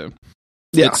watch. So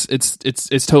yeah,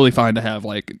 it's totally fine to have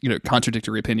like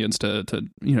contradictory opinions to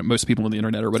most people on the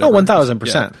internet or whatever. Oh,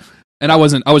 1,000%. And I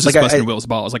was just Like, busting Will's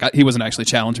balls. Like he wasn't actually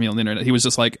challenging me on the internet. He was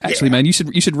just like, actually, man, you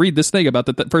should read this thing about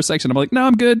the first section. I'm like, no,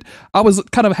 I'm good. I was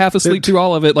kind of half asleep through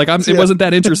all of it. Like it wasn't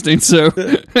that interesting. So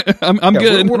I'm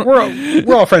good.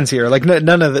 We're all friends here. Like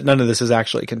none of this is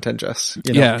actually contentious.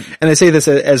 You know? Yeah. And I say this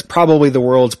as probably the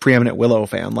world's preeminent Willow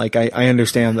fan. Like I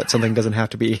understand that something doesn't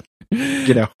have to be,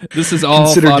 you know, this is all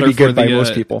considered to be good for by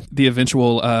most people. The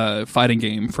eventual fighting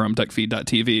game from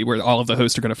duckfeed.tv where all of the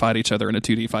hosts are going to fight each other in a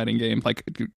 2D fighting game, like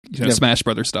Smash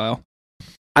Brothers style.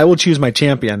 I will choose my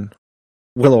champion,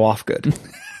 Willow Offgood.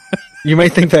 You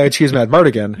might think that I would choose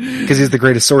Madmartigan because he's the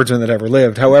greatest swordsman that ever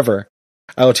lived. However,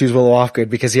 I will choose Willow Offgood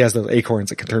because he has the acorns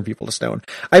that can turn people to stone.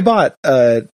 I bought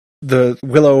the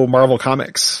Willow Marvel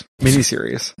Comics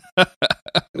miniseries,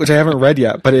 which I haven't read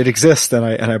yet, but it exists and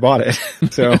I bought it.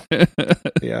 So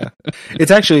yeah,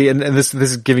 it's actually, and this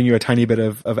is giving you a tiny bit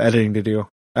of editing to do.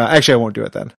 Actually, I won't do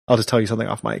it then. I'll just tell you something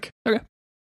off mic. Okay.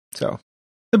 So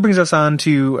that brings us on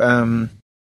to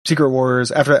Secret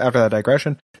Wars. After that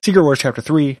digression, Secret Wars Chapter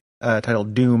 3,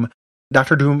 titled Doom.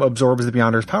 Dr. Doom absorbs the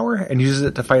Beyonder's power and uses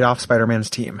it to fight off Spider-Man's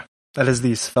team. That is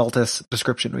the svelte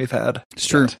description we've had. It's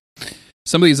true.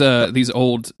 Some of these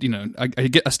old,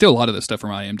 I steal a lot of this stuff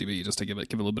from IMDb just to give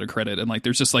it a little bit of credit. And like,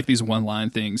 there's just like these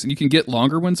one-line things, and you can get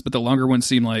longer ones, but the longer ones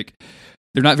seem like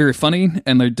they're not very funny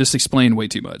and they just explain way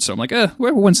too much. So I'm like,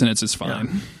 one sentence is fine.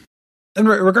 Yeah. And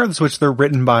regardless of which, they're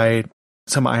written by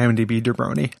some IMDb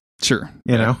jabroni. Sure.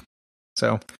 You know?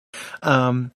 So,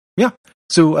 yeah.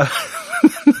 So,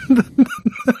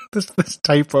 this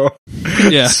typo.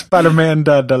 Yeah. Spider-Man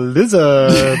the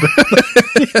lizard.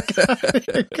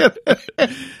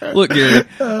 Look, Gary,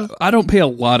 I don't pay a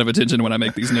lot of attention when I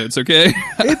make these notes, okay?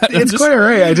 It's quite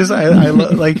alright. I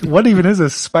like, what even is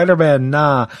this? Spider-Man,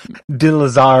 the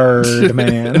lizard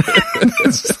man.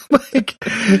 It's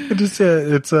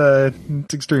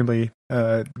extremely,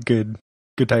 good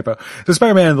typo. So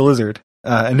Spider-Man the lizard,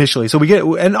 initially. So we get,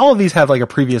 and all of these have like a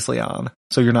previously on,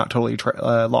 so you're not totally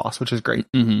lost, which is great.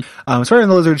 Mm-hmm. Spider-Man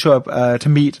and the Lizard show up to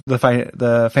meet the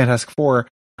Fantastic Four,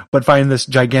 but find this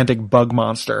gigantic bug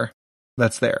monster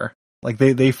that's there. Like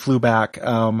they flew back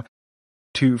from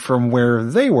where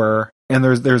they were, and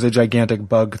there's a gigantic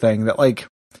bug thing that like,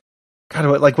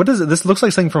 God, what is it? This looks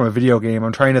like something from a video game.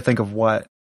 I'm trying to think of what,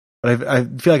 but I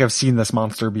feel like I've seen this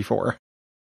monster before.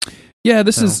 Yeah,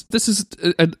 this is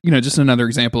just another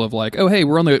example of like, oh hey,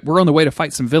 we're on the way to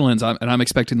fight some villains, and I'm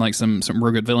expecting like some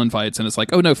real good villain fights, and it's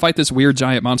like, oh no, fight this weird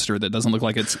giant monster that doesn't look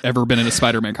like it's ever been in a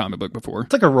Spider-Man comic book before.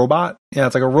 It's like a robot. Yeah,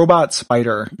 it's like a robot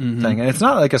spider thing, and it's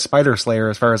not like a spider slayer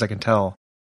as far as I can tell.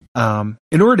 In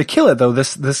order to kill it though,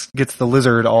 this gets the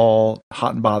lizard all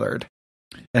hot and bothered,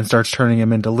 and starts turning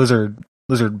him into lizard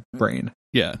brain.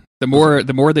 Yeah. The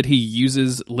more that he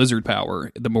uses lizard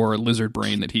power, the more lizard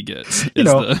brain that he gets.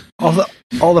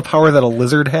 All the power that a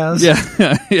lizard has. Yeah,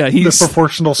 yeah. He's the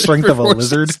proportional strength of a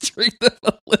lizard. Strength of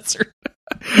a lizard.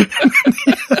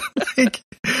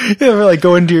 Like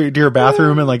go into your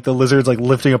bathroom and like the lizard's like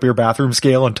lifting up your bathroom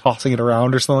scale and tossing it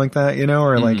around or something like that,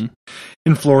 or like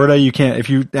in Florida you can't, if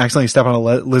you accidentally step on a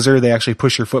lizard, they actually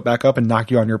push your foot back up and knock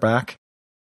you on your back.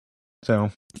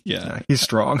 So yeah, he's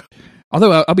strong.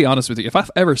 Although I'll be honest with you, if I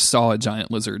ever saw a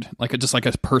giant lizard, like just like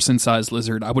a person-sized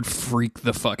lizard, I would freak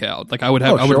the fuck out. Like I would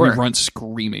run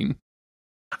screaming.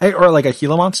 Or like a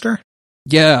Gila monster.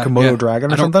 Yeah, Komodo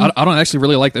dragon or something. I don't actually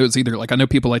really like those either. Like I know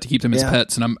people like to keep them as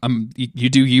pets, and you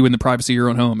do you in the privacy of your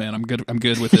own home, man. I'm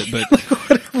good with it. But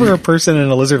whatever a person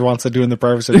and a lizard wants to do in the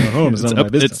privacy of their home is none of my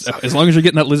business. As long as you're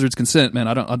getting that lizard's consent, man.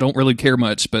 I don't really care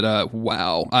much. But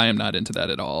wow, I am not into that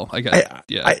at all.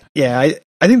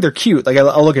 I think they're cute. Like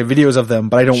I'll look at videos of them,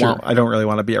 but I don't really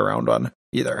want to be around one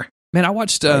either. Man, I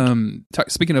watched,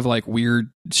 speaking of like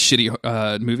weird,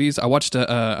 shitty movies, I watched,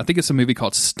 I think it's a movie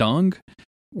called Stung,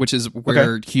 which is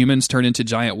where humans turn into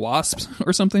giant wasps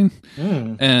or something.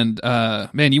 And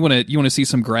man, you want to see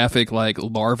some graphic like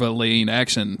larva laying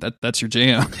action? That's your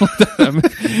jam.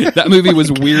 That movie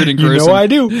was weird and gross. I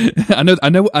do.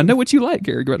 I know what you like,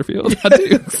 Gary Grutterfield. I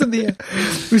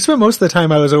do. We spent most of the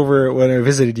time I was over when I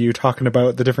visited you talking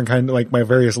about the different kind of like my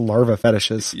various larva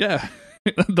fetishes. Yeah.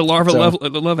 The larva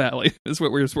love alley is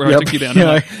what I took you down.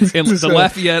 And the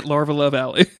Lafayette larva love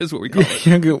alley is what we call it.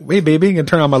 Hey baby, you can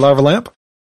turn on my larva lamp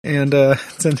and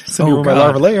send you my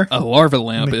larva layer. A larva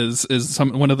lamp is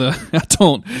one of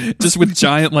the just with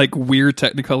giant like weird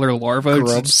Technicolor larva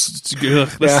grubs.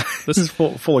 This is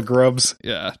full of grubs.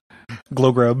 Yeah,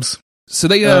 glow grubs. So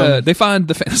they find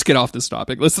let's get off this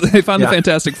topic. They find the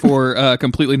Fantastic Four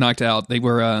completely knocked out. They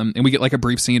were and we get like a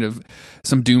brief scene of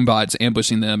some Doombots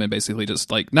ambushing them and basically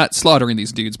just like not slaughtering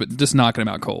these dudes, but just knocking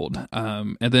them out cold.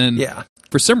 And then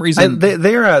for some reason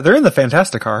they're in the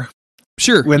Fantastic Car.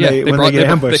 Sure. when they get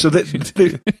ambushed. So they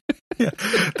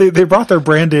brought their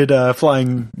branded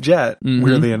flying jet. Mhm.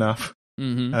 Weirdly enough.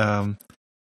 Mm-hmm.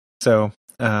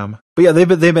 But yeah, they've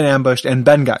been ambushed, and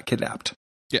Ben got kidnapped.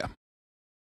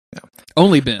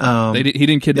 Only Ben. He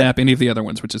didn't kidnap yeah. any of the other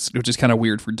ones, which is kind of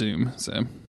weird for Doom. So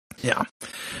Yeah.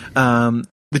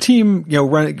 The team,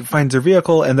 finds their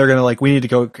vehicle, and they're gonna we need to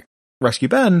go rescue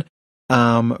Ben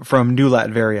from New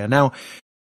Latveria. Now,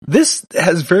 this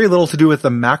has very little to do with the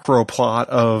macro plot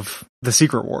of the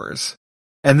Secret Wars,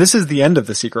 and this is the end of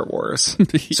the Secret Wars.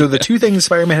 So the two things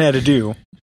Spider-Man had to do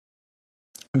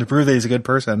to prove that he's a good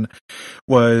person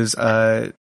was,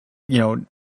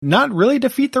 not really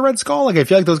defeat the Red Skull. I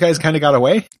feel like those guys kind of got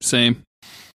away. Same.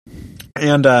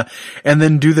 And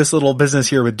then do this little business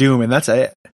here with Doom, and that's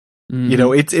it.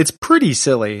 Mm-hmm. It's pretty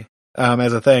silly,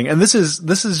 as a thing. And this is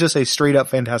just a straight up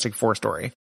Fantastic Four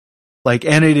story.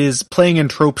 And it is playing in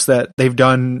tropes that they've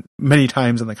done many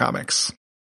times in the comics.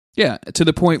 Yeah, to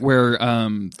the point where,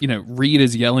 Reed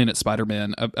is yelling at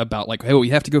Spider-Man about hey, we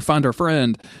have to go find our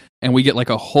friend. And we get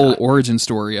a whole origin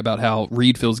story about how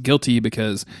Reed feels guilty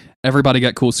because everybody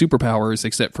got cool superpowers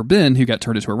except for Ben, who got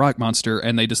turned into a rock monster,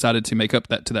 and they decided to make up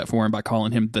to that for him by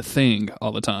calling him the Thing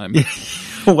all the time.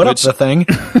 What up, the Thing?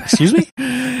 Excuse me?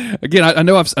 Again, I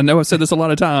know I've said this a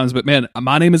lot of times, but man,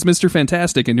 my name is Mr.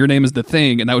 Fantastic and your name is the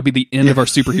Thing, and that would be the end of our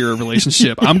superhero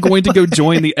relationship. I'm going to go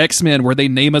join the X-Men where they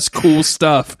name us cool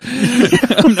stuff.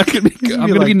 I'm going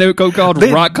to be called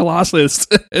Rock Colossus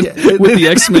with the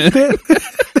X-Men.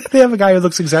 They have a guy who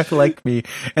looks exactly like me,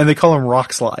 and they call him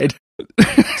Rock Slide.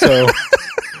 So,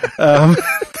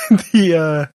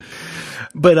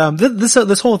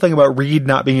 this whole thing about Reed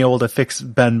not being able to fix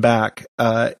Ben back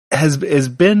has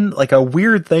been a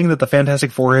weird thing that the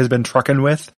Fantastic Four has been trucking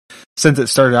with since it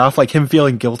started off. Him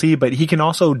feeling guilty, but he can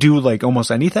also do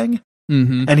almost anything.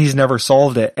 Mm-hmm. And he's never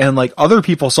solved it. And other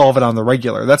people solve it on the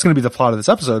regular. That's going to be the plot of this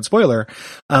episode, spoiler.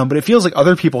 But it feels like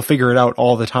other people figure it out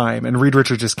all the time, and Reed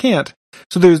Richards just can't.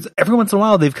 So there's every once in a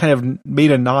while they've kind of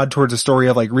made a nod towards a story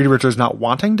of Reed Richards not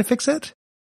wanting to fix it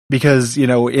because,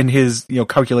 in his,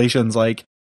 calculations,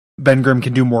 Ben Grimm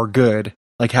can do more good,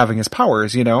 having his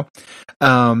powers,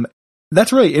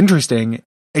 that's really interesting.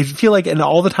 I feel in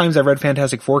all the times I've read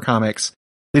Fantastic Four comics,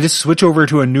 they just switch over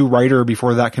to a new writer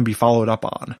before that can be followed up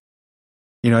on.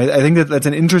 I think that's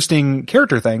an interesting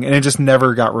character thing, and it just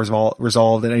never got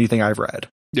resolved in anything I've read.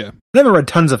 Yeah. I haven't read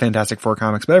tons of Fantastic Four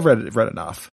comics, but I've read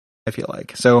enough, I feel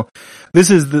like. So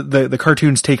this is the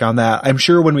cartoon's take on that. I'm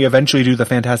sure when we eventually do the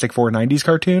Fantastic Four 90s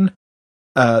cartoon,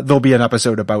 there'll be an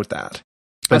episode about that.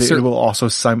 But it will also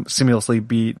seamlessly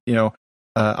be,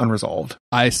 unresolved.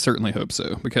 I certainly hope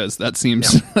so, because that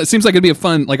seems like it'd be a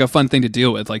fun thing to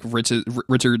deal with,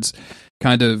 Richard's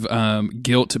kind of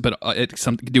guilt, but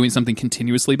doing something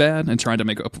continuously bad and trying to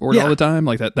make up for it all the time.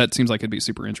 That seems like it'd be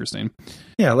super interesting.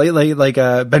 Yeah,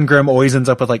 Ben Grimm always ends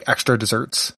up with extra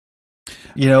desserts.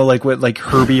 What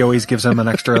Herbie always gives him an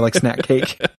extra snack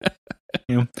cake.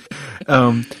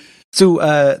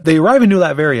 So they arrive in New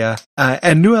Latveria,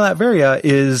 and New Latveria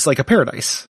is a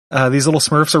paradise. These little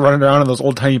Smurfs are running around on those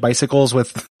old tiny bicycles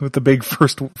with the big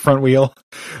front wheel.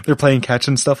 They're playing catch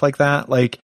and stuff like that.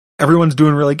 Everyone's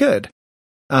doing really good.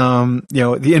 The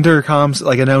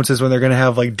intercoms announces when they're going to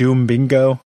have Doom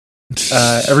bingo.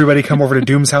 Everybody come over to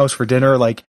Doom's house for dinner.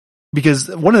 Because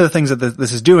one of the things that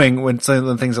this is doing, when some of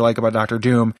the things I like about Dr.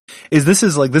 Doom is this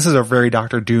is a very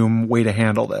Dr. Doom way to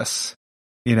handle this.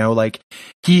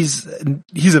 He's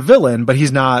a villain, but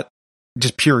he's not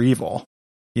just pure evil.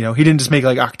 He didn't just make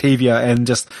Octavia and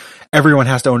just everyone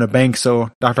has to own a bank so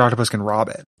Dr. Octopus can rob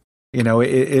it.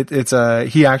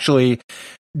 He actually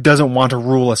doesn't want to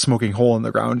rule a smoking hole in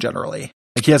the ground generally.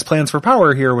 He has plans for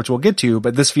power here, which we'll get to,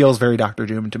 but this feels very Dr.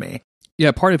 Doom to me.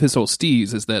 Yeah, part of his whole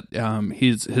steez is that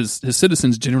his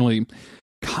citizens generally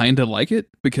kind of like it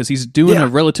because he's doing a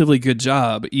relatively good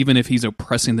job, even if he's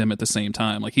oppressing them at the same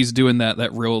time. He's doing that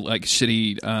real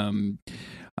shitty.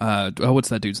 What's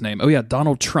that dude's name? Oh yeah,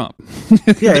 Donald Trump.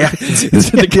 What's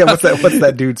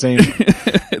that dude's name?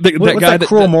 What's that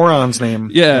cruel moron's name?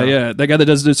 Yeah, that guy that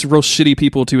does this real shitty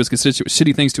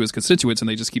shitty things to his constituents, and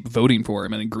they just keep voting for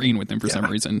him and agreeing with him for some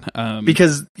reason.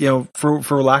 Because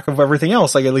for lack of everything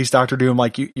else, at least Dr. Doom,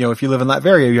 if you live in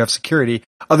Latveria, you have security.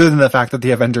 Other than the fact that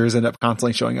the Avengers end up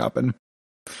constantly showing up and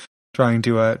trying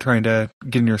to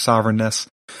get in your sovereignness.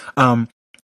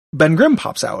 Ben Grimm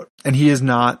pops out, and he is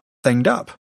not thinged up.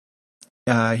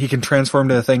 He can transform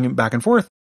to the Thing back and forth.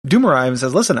 Doom arrives and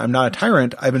says, listen, I'm not a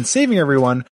tyrant. I've been saving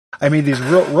everyone. I made these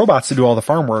robots to do all the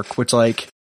farm work, which let's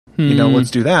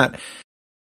do that.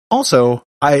 Also,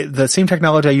 the same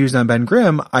technology I used on Ben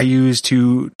Grimm, I used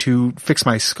to fix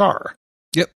my scar.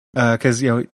 Yep. Cause,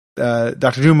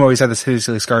 Dr. Doom always had this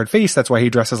hideously scarred face. That's why he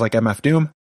dresses like MF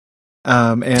Doom.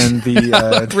 And the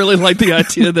I really like the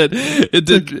idea that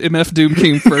MF Doom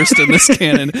came first in this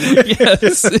canon.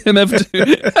 Yes, MF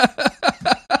Doom.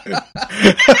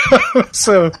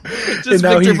 So just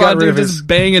Victor Von Doom just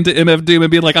bang into MF Doom and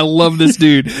be like, "I love this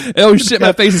dude." Oh shit,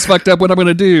 my face is fucked up. What I'm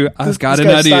gonna do? I've got an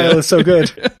idea. Style is so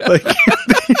good. Like,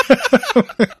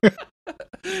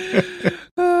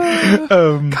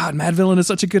 God, Mad Villain is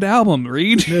such a good album.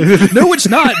 Reed, no, it's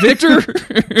not, Victor.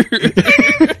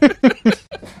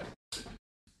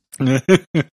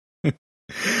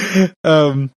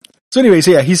 So anyway,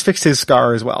 so yeah, he's fixed his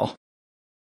scar as well.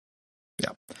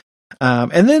 Yeah.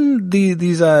 And then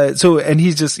and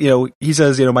he's just, he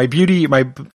says, my beauty, my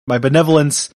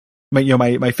benevolence,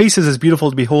 my face is as beautiful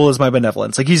to behold as my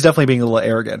benevolence. Like, he's definitely being a little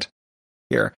arrogant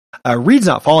here. Reed's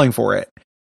not falling for it.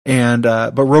 And,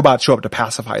 but robots show up to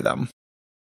pacify them.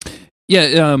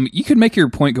 Yeah, you could make your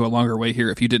point go a longer way here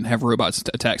if you didn't have robots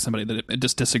to attack somebody that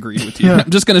just disagreed with you. Yeah. I'm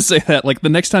just going to say that, like, the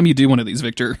next time you do one of these,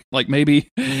 Victor, like, maybe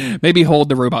hold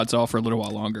the robots off for a little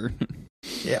while longer.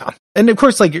 Yeah. And of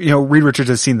course, like, Reed Richards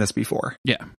has seen this before.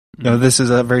 Yeah. This is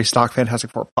a very stock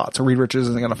Fantastic Four plot, so Reed Richards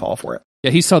isn't going to fall for it.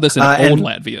 Yeah, he saw this in old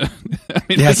Latvia. I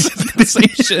mean, yes. It's the same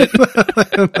shit.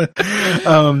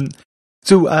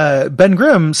 So Ben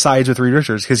Grimm sides with Reed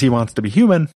Richards because he wants to be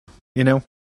human,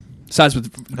 Sides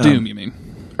with Doom, you mean?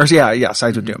 Or yeah,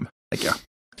 sides with Doom. Like, yeah.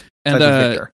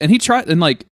 And he tried, and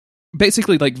like,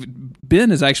 basically, like, Ben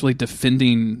is actually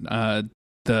defending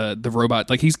the robot.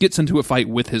 Like, he gets into a fight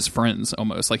with his friends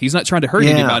almost. Like, he's not trying to hurt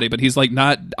anybody, but he's like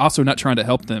not trying to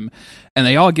help them. And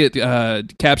they all get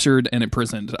captured and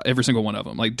imprisoned, every single one of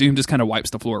them. Like, Doom just kind of wipes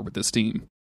the floor with this team.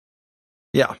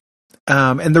 Yeah.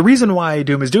 And the reason why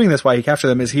Doom is doing this, why he captured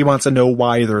them, is he wants to know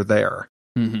why they're there.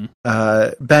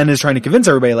 Mm-hmm. Ben is trying to convince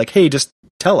everybody, like, hey, just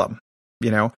tell them, he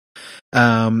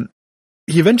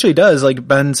eventually does. Like,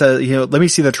 Ben says, let me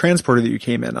see the transporter that you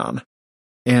came in on.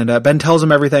 And Ben tells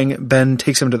him everything. Ben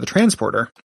takes him to the transporter.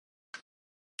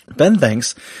 Ben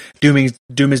thinks Doom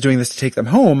is doing this to take them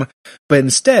home, but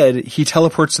instead he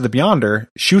teleports to the Beyonder,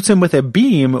 shoots him with a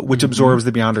beam, which absorbs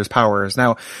the Beyonder's powers.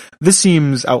 Now, this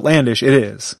seems outlandish. It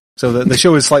is. So the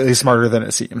show is slightly smarter than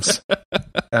it seems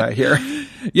here.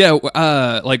 Yeah,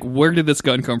 like, where did this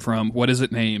gun come from? What is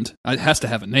it named? It has to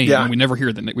have a name. Yeah. We never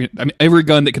hear the name. Every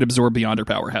gun that could absorb Beyonder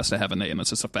power has to have a name.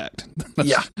 That's just a fact.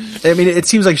 Yeah. I mean, it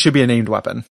seems like it should be a named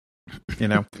weapon.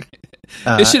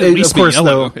 It should at least be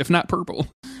yellow, if not purple.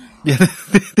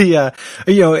 Yeah,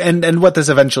 and what this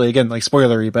eventually, again, like,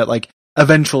 spoilery, but like,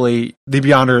 eventually the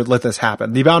Beyonder let this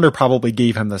happen. The Beyonder probably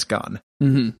gave him this gun.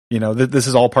 Mm-hmm. This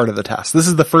is all part of the test. This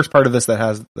is the first part of this that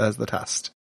has the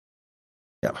test.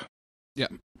 Yep.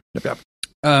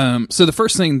 So the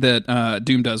first thing that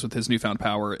Doom does with his newfound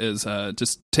power is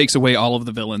just takes away all of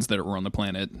the villains that were on the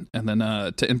planet, and then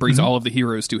and brings all of the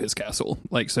heroes to his castle.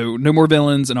 Like, so no more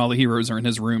villains, and all the heroes are in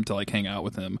his room to, like, hang out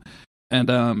with him.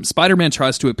 And Spider-Man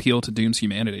tries to appeal to Doom's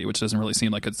humanity, which doesn't really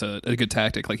seem like it's a good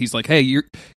tactic. Like, he's like, hey,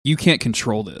 you can't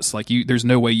control this. Like, there's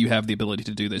no way you have the ability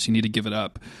to do this. You need to give it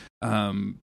up.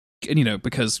 And,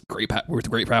 because with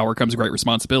great power comes great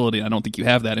responsibility. I don't think you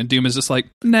have that. And Doom is just like,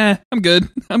 nah, I'm good.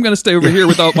 I'm going to stay over here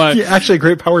without my... Yeah, actually,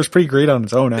 great power is pretty great on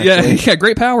its own, actually. Yeah,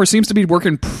 great power seems to be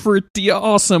working pretty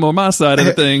awesome on my side of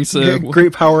the thing. So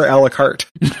great power a la carte.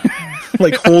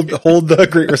 Like, hold the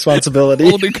great responsibility.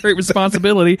 Hold the great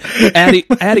responsibility at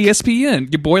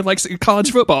ESPN. Your boy likes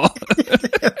college football.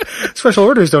 Special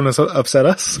orders don't upset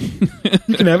us.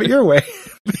 You can have it your way.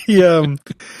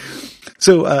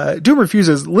 So Doom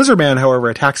refuses. Lizardman, however,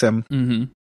 attacks him.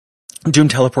 Mm-hmm. Doom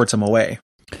teleports him away.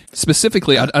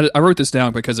 Specifically, I wrote this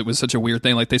down because it was such a weird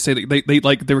thing. Like, they say that they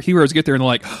like, their heroes get there and they're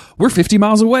like, we're 50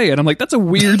 miles away. And I'm like, that's a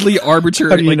weirdly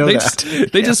arbitrary. How do you like, know that?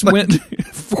 They just went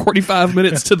 45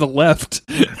 minutes to the left.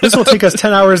 This will take us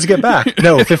 10 hours to get back.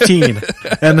 No, 15.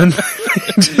 And then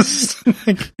just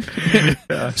like,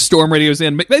 Storm radios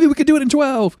in. Maybe we could do it in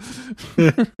 12.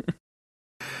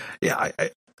 Yeah.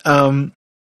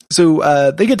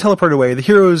 So they get teleported away. The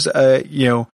heroes,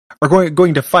 are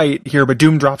going to fight here, but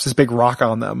Doom drops this big rock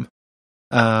on them,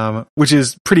 which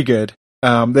is pretty good.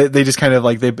 They just kind of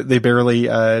like, they barely,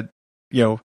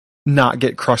 not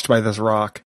get crushed by this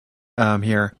rock,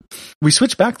 here. We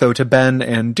switch back though to Ben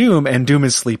and Doom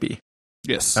is sleepy.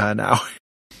 Yes. Now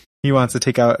he wants to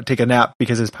take a nap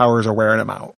because his powers are wearing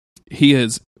him out. He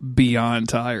is beyond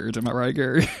tired. Am I right,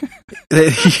 Gary? he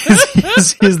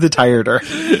is the tireder.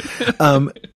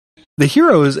 The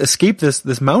heroes escape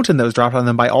this mountain that was dropped on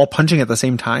them by all punching at the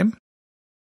same time.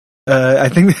 I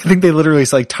think they literally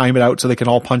like time it out so they can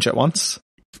all punch at once,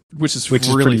 which is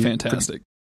really fantastic.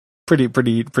 pretty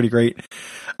great.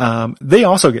 They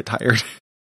also get tired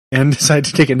and decide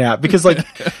to take a nap because, like,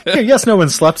 yes, no one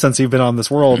slept since you've been on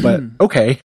this world, but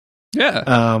okay.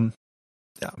 Yeah.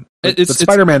 Yeah. But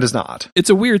Spider-Man does not.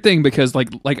 It's a weird thing because like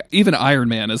even Iron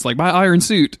Man is like, my iron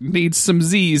suit needs some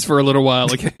Z's for a little while.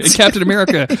 Like Captain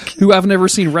America, who I've never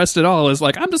seen rest at all, is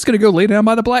like, I'm just going to go lay down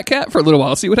by the Black Cat for a little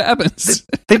while, see what happens.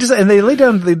 They lay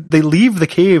down, they leave the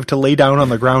cave to lay down on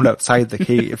the ground outside the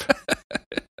cave.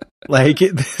 Like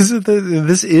this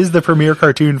is the premiere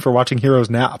cartoon for watching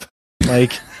heroes nap.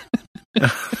 Like,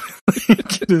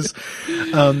 it is,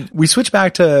 we switch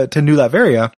back to New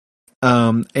Latveria.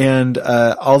 And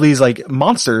all these like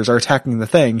monsters are attacking the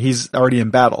Thing. He's already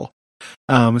in battle.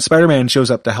 Spider-Man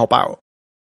shows up to help out.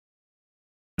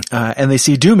 And they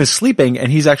see Doom is sleeping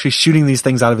and he's actually shooting these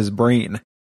things out of his brain.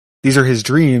 These are his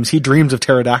dreams. He dreams of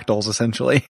pterodactyls,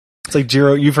 essentially. It's like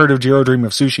Jiro, you've heard of Jiro Dream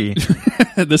of Sushi.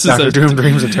 Dr. Doom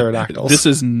dreams of pterodactyls. This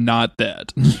is not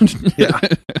that. Yeah.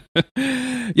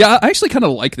 Yeah, I actually kind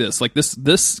of like this. Like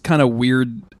this kind of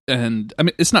weird, and I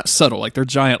mean, it's not subtle. Like they're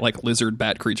giant, like lizard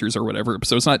bat creatures or whatever.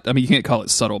 So it's not. I mean, you can't call it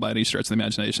subtle by any stretch of the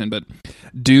imagination. But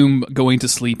Doom going to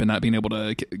sleep and not being able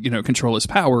to, control his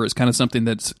power is kind of something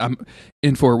that's I'm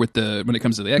in for with when it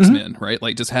comes to the X-Men, right?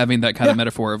 Like just having that kind of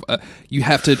metaphor of you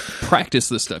have to practice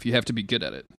this stuff. You have to be good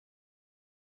at it.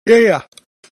 Yeah.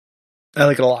 I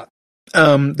like it a lot.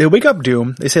 They wake up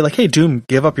Doom. They say like, "Hey, Doom,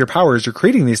 give up your powers. You're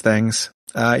creating these things."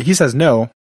 He says no.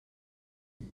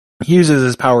 He uses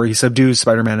his power. He subdues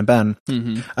Spider-Man and Ben.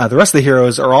 Mm-hmm. The rest of the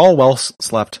heroes are all well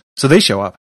slept, so they show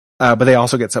up, but they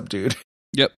also get subdued.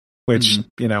 Yep. Which,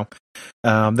 they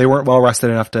weren't well rested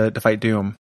enough to fight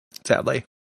Doom, sadly.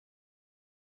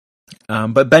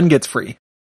 But Ben gets free.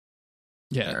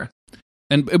 Yeah. There.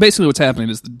 And basically what's happening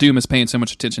is Doom is paying so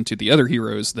much attention to the other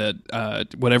heroes that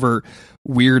whatever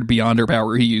weird Beyonder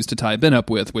power he used to tie Ben up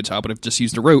with, which I would have just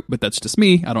used a rope, but that's just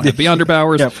me. I don't have Beyonder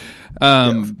powers. Yep.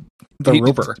 The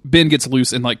roper. Ben gets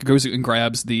loose and like goes and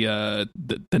grabs the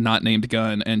not named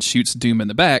gun and shoots Doom in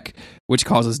the back, which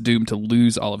causes Doom to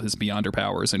lose all of his Beyonder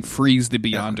powers and frees the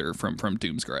Beyonder from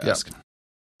Doom's grasp. Yep.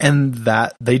 And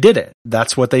that they did it.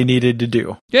 That's what they needed to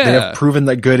do. Yeah. They have proven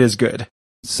that good is good.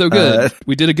 So good.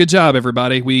 We did a good job,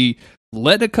 everybody. We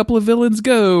let a couple of villains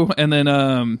go and then,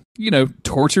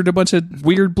 tortured a bunch of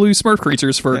weird blue Smurf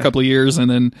creatures for a couple of years. And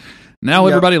then now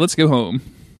everybody, let's go home.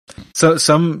 So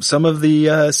some of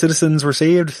the citizens were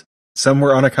saved. Some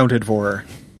were unaccounted for.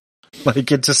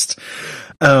 Like it just,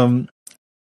 the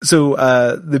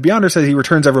Beyonder says he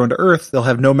returns everyone to Earth. They'll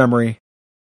have no memory.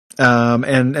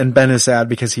 And Ben is sad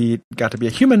because he got to be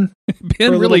a human.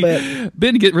 Ben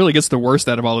really gets the worst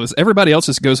out of all of this. Everybody else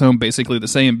just goes home basically the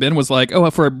same. Ben was like, "Oh,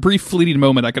 for a brief fleeting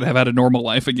moment, I could have had a normal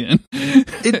life again."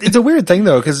 It's a weird thing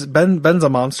though, because Ben's a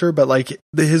monster, but like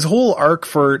his whole arc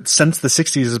since the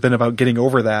 60s has been about getting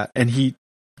over that, and he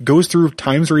goes through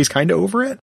times where he's kind of over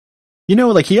it.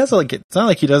 Like he has it's not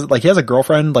like he does like he has a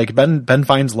girlfriend. Like Ben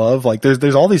finds love. Like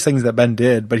there's all these things that Ben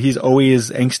did, but he's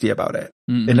always angsty about it.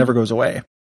 Mm-hmm. It never goes away.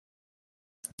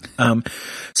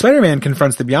 Spider-Man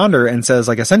confronts the Beyonder and says,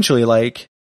 like, essentially, like,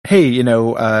 "Hey, you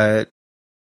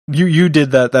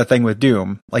did that thing with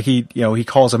Doom." Like he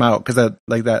calls him out because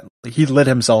he let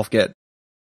himself get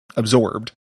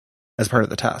absorbed as part of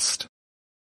the test.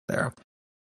 There,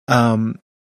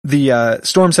 the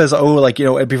Storm says, "Oh, like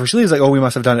before she leaves, like, oh, we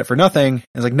must have done it for nothing." And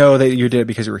it's like, no, you did it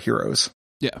because you were heroes.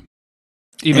 Yeah.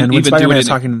 Even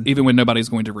when nobody's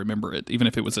going to remember it, even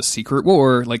if it was a secret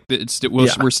war, like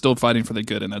we're still fighting for the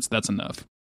good, and that's enough.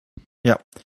 Yeah.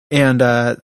 And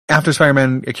after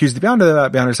Spider-Man accused the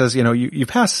Beyonder, the Beyonder says, you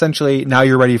passed essentially. Now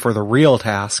you're ready for the real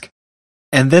task.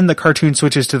 And then the cartoon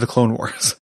switches to the Clone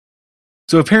Wars.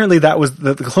 So apparently that was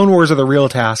the Clone Wars are the real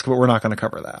task, but we're not going to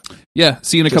cover that. Yeah.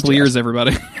 See you in a couple of years,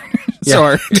 everybody. Yeah,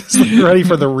 sorry. Just ready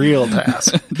for the real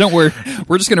task. Don't worry.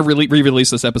 We're just going to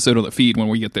re-release this episode on the feed when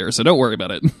we get there, so don't worry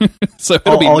about it. So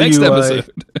it'll be next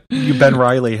episode. You Ben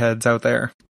Reilly heads out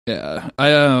there. Yeah.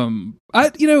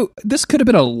 This could have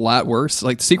been a lot worse.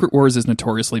 Like, Secret Wars is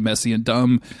notoriously messy and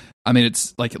dumb. I mean,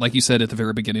 it's like you said at the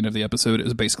very beginning of the episode, it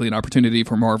was basically an opportunity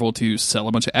for Marvel to sell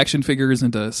a bunch of action figures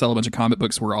and to sell a bunch of comic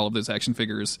books where all of those action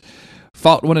figures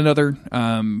fought one another.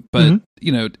 But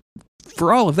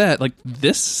for all of that, like,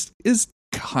 this is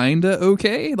kind of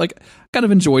okay. Like, I kind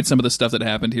of enjoyed some of the stuff that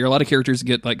happened here. A lot of characters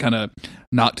get like kind of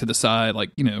knocked to the side.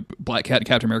 Like, Black Cat and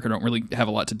Captain America don't really have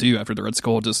a lot to do after the Red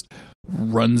Skull just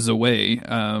runs away.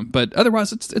 But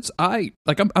otherwise,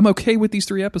 I'm okay with these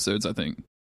 3 episodes, I think.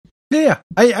 Yeah,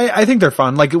 I think they're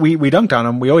fun. Like we dunked on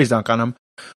them. We always dunk on them.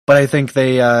 But I think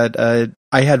I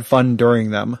had fun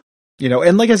during them.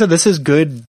 And like I said, this is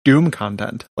good Doom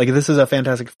content. Like, this is a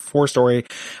Fantastic Four story.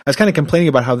 I was kind of complaining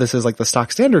about how this is like the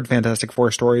stock standard Fantastic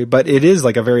Four story, but it is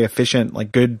like a very efficient,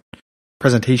 like good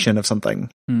presentation of something.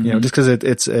 Mm-hmm. You know, just because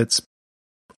it's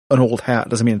an old hat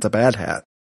doesn't mean it's a bad hat.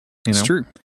 You know? It's true.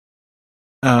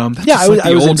 Yeah,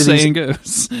 I was old into saying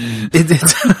goes.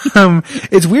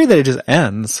 It's weird that it just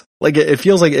ends. Like, it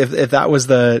feels like if that was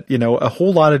the, you know, a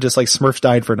whole lot of just like Smurfs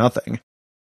died for nothing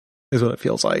is what it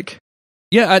feels like.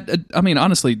 Yeah, I mean,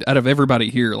 honestly, out of everybody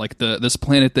here, like this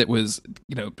planet that was,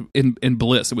 you know, in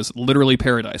bliss, it was literally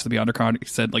paradise. The Beyonder Comic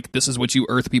said, like, this is what you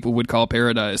Earth people would call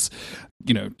paradise.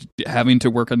 You know, having to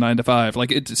work a 9 to 5,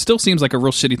 like, it still seems like a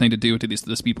real shitty thing to do to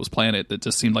this people's planet that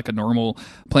just seemed like a normal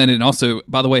planet, and also,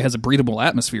 by the way, has a breathable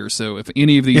atmosphere. So if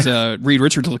any of these Reed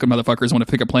Richards looking motherfuckers want to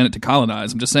pick a planet to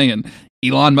colonize, I'm just saying,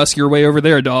 Elon Musk your way over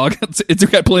there, dog. It's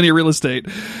got plenty of real estate,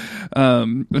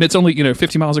 and it's only, you know,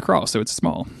 50 miles across, so it's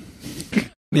small.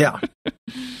 Yeah.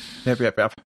 Yep.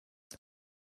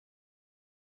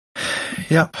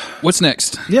 Yep. What's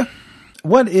next? Yeah.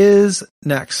 What is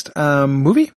next?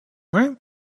 Movie? Right?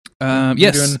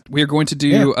 Yes, we are going to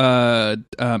do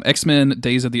X-Men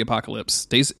Days of the Apocalypse.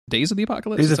 Days of the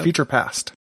Apocalypse? Days of Future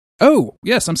Past. Oh,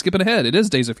 yes, I'm skipping ahead. It is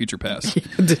Days of Future Past.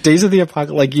 Days of the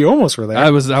Apocalypse. Like, you almost were there. I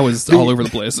was all over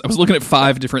the place. I was looking at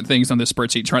 5 different things on this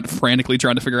spreadsheet, frantically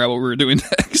trying to figure out what we were doing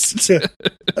next.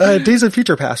 Days of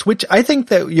Future Past, which I think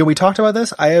that, you know, we talked about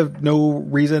this. I have no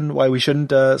reason why we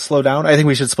shouldn't slow down. I think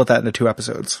we should split that into 2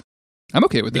 episodes. I'm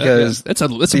okay with that. Because that's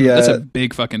a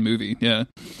big fucking movie. Yeah.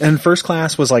 And First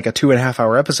Class was like a 2.5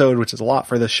 hour episode, which is a lot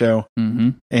for this show. Mm-hmm.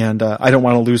 And I don't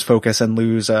want to lose focus and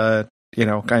lose you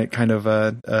know, kind of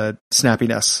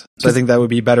snappiness. So I think that would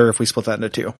be better if we split that into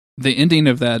 2. The ending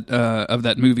of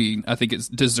that movie, I think, it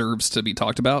deserves to be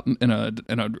talked about in a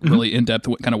really in-depth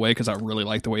kind of way, because I really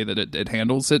like the way that it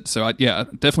handles it. So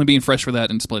definitely being fresh for that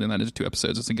and splitting that into 2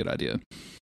 episodes is a good idea.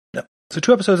 Yep. So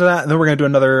 2 episodes of that, and then we're going to do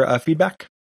another feedback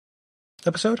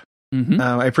episode.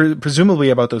 Mm-hmm.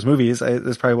 Presumably about those movies.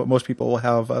 That's probably what most people will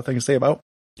have things to say about.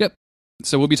 Yep.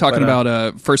 So we'll be talking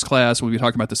about First Class. We'll be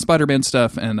talking about the Spider-Man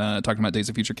stuff and talking about Days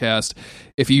of Future Cast.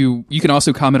 If you can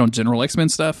also comment on general X-Men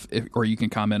stuff, or you can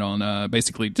comment on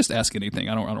basically just ask anything.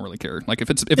 I don't really care. Like,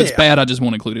 if it's bad, I just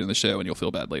won't include it in the show, and you'll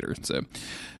feel bad later. So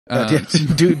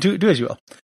do as you will.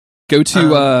 Go to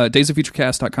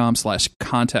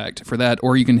daysoffuturecast.com/contact for that,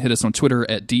 or you can hit us on Twitter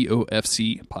at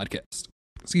DOFC Podcast.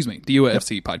 Excuse me,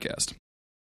 DOFC Podcast.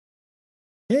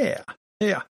 Yeah.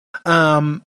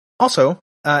 Also,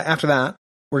 after that,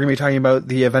 we're going to be talking about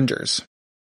the Avengers.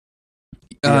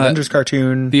 The Avengers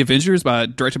cartoon. The Avengers,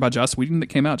 directed by Joss Whedon, that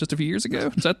came out just a few years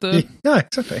ago. Is that the? Yeah,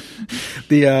 exactly.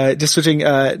 The just switching.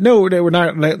 No, we're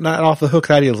not off the hook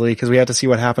that easily, because we have to see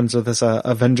what happens with this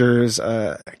Avengers.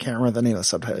 I can't remember the name of the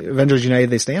subtitle. Avengers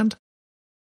United They Stand.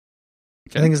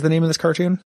 Okay. I think is the name of this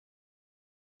cartoon.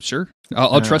 Sure,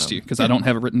 I'll trust you because I don't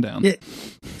have it written down. Yeah,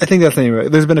 I think that's the name of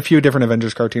it. There's been a few different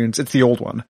Avengers cartoons. It's the old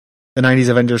one, the 90s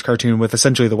Avengers cartoon with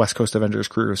essentially the West Coast Avengers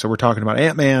crew. So we're talking about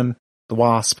Ant-Man, the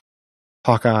Wasp,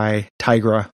 Hawkeye,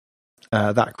 Tigra,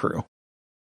 that crew.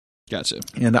 Gotcha.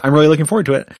 And I'm really looking forward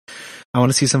to it. I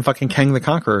want to see some fucking Kang the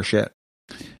Conqueror shit.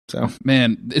 So,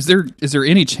 man, is there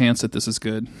any chance that this is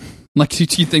good? Like, do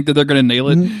you think that they're going to nail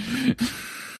it?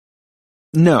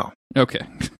 No. Okay.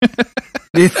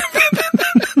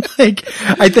 Like,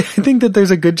 I think that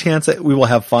there's a good chance that we will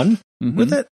have fun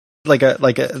with it. Like a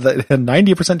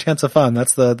 90% chance of fun.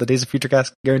 That's the Days of Future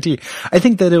Cast guarantee. I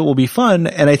think that it will be fun,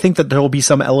 and I think that there will be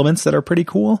some elements that are pretty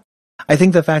cool. I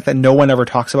think the fact that no one ever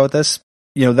talks about this,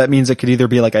 you know, that means it could either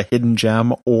be like a hidden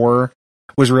gem or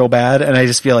was real bad, and I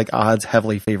just feel like odds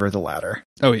heavily favor the latter.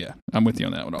 Oh yeah, I'm with you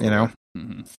on that one. You know,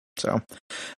 so,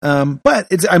 but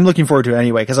I'm looking forward to it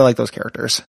anyway because I like those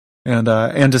characters, and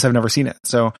just have never seen it.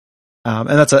 So,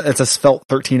 and it's a svelte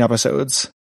 13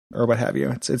 episodes. Or what have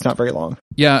you. It's not very long.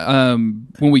 Yeah,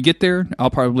 when we get there, I'll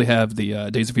probably have the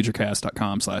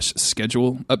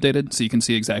daysoffuturecast.com/schedule updated, so you can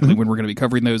see exactly when we're going to be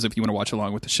covering those if you want to watch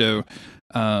along with the show.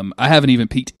 I haven't even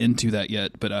peeked into that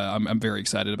yet, but I'm very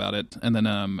excited about it. And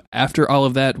then after all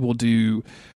of that, we'll do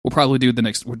the trilogy,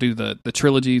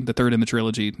 the third in the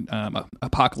trilogy,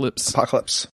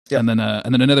 Apocalypse. Yep. And then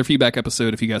another feedback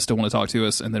episode if you guys still want to talk to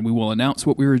us, and then we will announce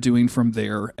what we were doing from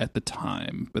there at the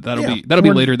time. But that'll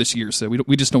be later this year, so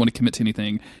we just don't want to commit to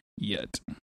anything yet.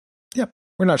 Yep,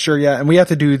 we're not sure yet, and we have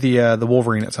to do the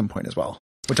Wolverine at some point as well,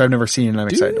 which I've never seen and I'm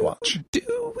excited to watch.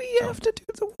 Do we have to do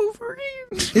the Wolverine?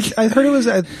 I heard it was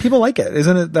people like it.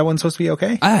 Isn't it that one's supposed to be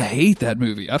okay? I hate that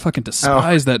movie. I fucking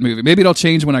despise that movie. Maybe it'll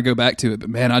change when I go back to it, but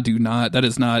man, I do not. That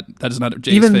is not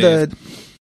Jay's even fave.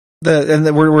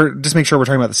 we're just make sure we're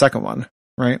talking about the second one,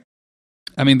 right?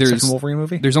 I mean, Second Wolverine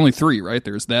movie? There's only 3, right?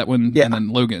 There's that one, Yeah. and then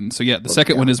Logan. So yeah, the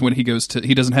second one is when he goes to.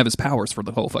 He doesn't have his powers for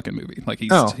the whole fucking movie. Like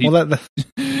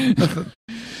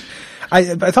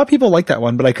I thought people liked that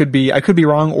one, but I could be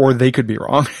wrong, or they could be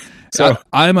wrong. So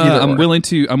I'm willing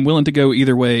to go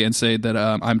either way and say that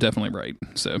I'm definitely right.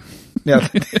 So yeah,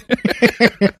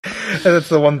 that's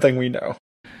the one thing we know.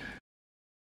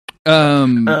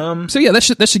 So yeah, that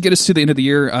should get us to the end of the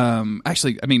year.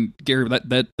 Actually, I mean, Gary,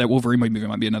 that Wolverine movie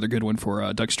might be another good one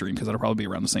for Duck Stream, because that'll probably be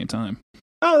around the same time.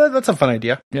 Oh, that's a fun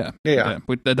idea. Yeah.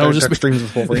 That'll just be streams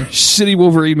with Wolverine. Shitty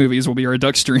Wolverine movies will be our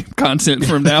Duck Stream content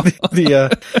from now.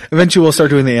 Eventually we'll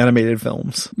start doing the animated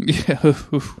films. Yeah.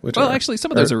 Actually,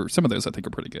 some of those I think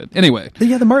are pretty good. Anyway.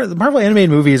 Yeah, the Marvel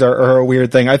animated movies are a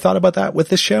weird thing. I thought about that with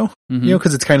this show,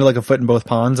 because it's kind of like a foot in both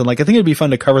ponds, and like I think it'd be fun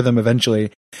to cover them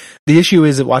eventually. The issue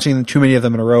is that watching too many of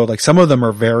them in a row, like some of them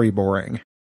are very boring.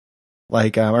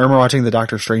 Like I remember watching the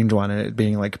Doctor Strange one and it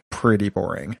being like pretty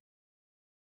boring.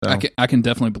 So. I can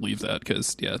definitely believe that,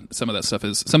 because some of that stuff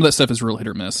is real hit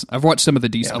or miss. I've watched some of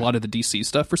the a lot of the DC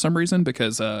stuff for some reason,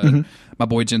 because my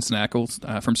boy Jensen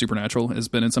Ackles from Supernatural has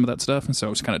been in some of that stuff, and so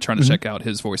I was kind of trying to check out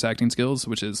his voice acting skills,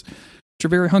 which are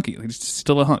very hunky. He's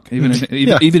still a hunk,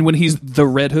 even when he's the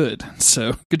Red Hood.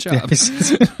 So good job,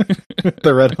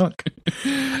 the Red Hunk.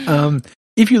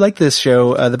 If you like this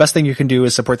show, the best thing you can do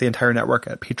is support the entire network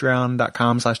at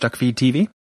patreon.com/duckfeedtv.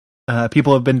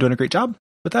 People have been doing a great job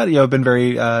with that. Have been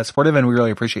very supportive, and we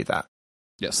really appreciate that.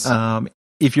 Yes.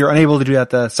 If you're unable to do that,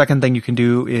 the second thing you can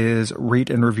do is rate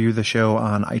and review the show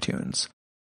on iTunes.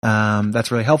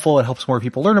 That's really helpful. It helps more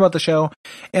people learn about the show.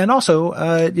 And also,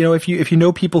 if you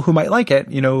know people who might like it,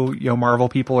 Marvel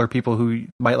people or people who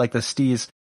might like the Steez,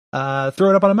 throw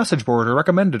it up on a message board or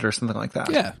recommend it or something like that.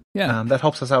 Yeah. That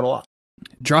helps us out a lot.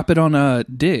 Drop it on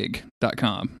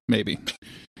dig.com, maybe.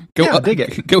 Dig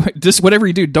it. Go, just whatever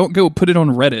you do, don't go put it on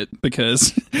Reddit,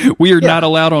 because we are not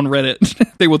allowed on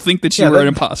Reddit. They will think that you are an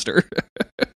imposter.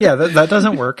 That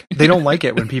doesn't work. They don't like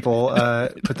it when people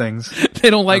put things.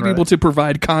 They don't like people to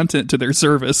provide content to their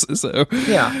service. So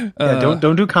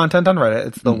don't do content on Reddit.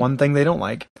 It's the one thing they don't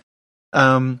like.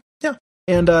 And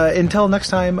until next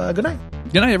time, good night.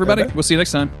 Good night, everybody. We'll see you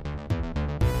next time.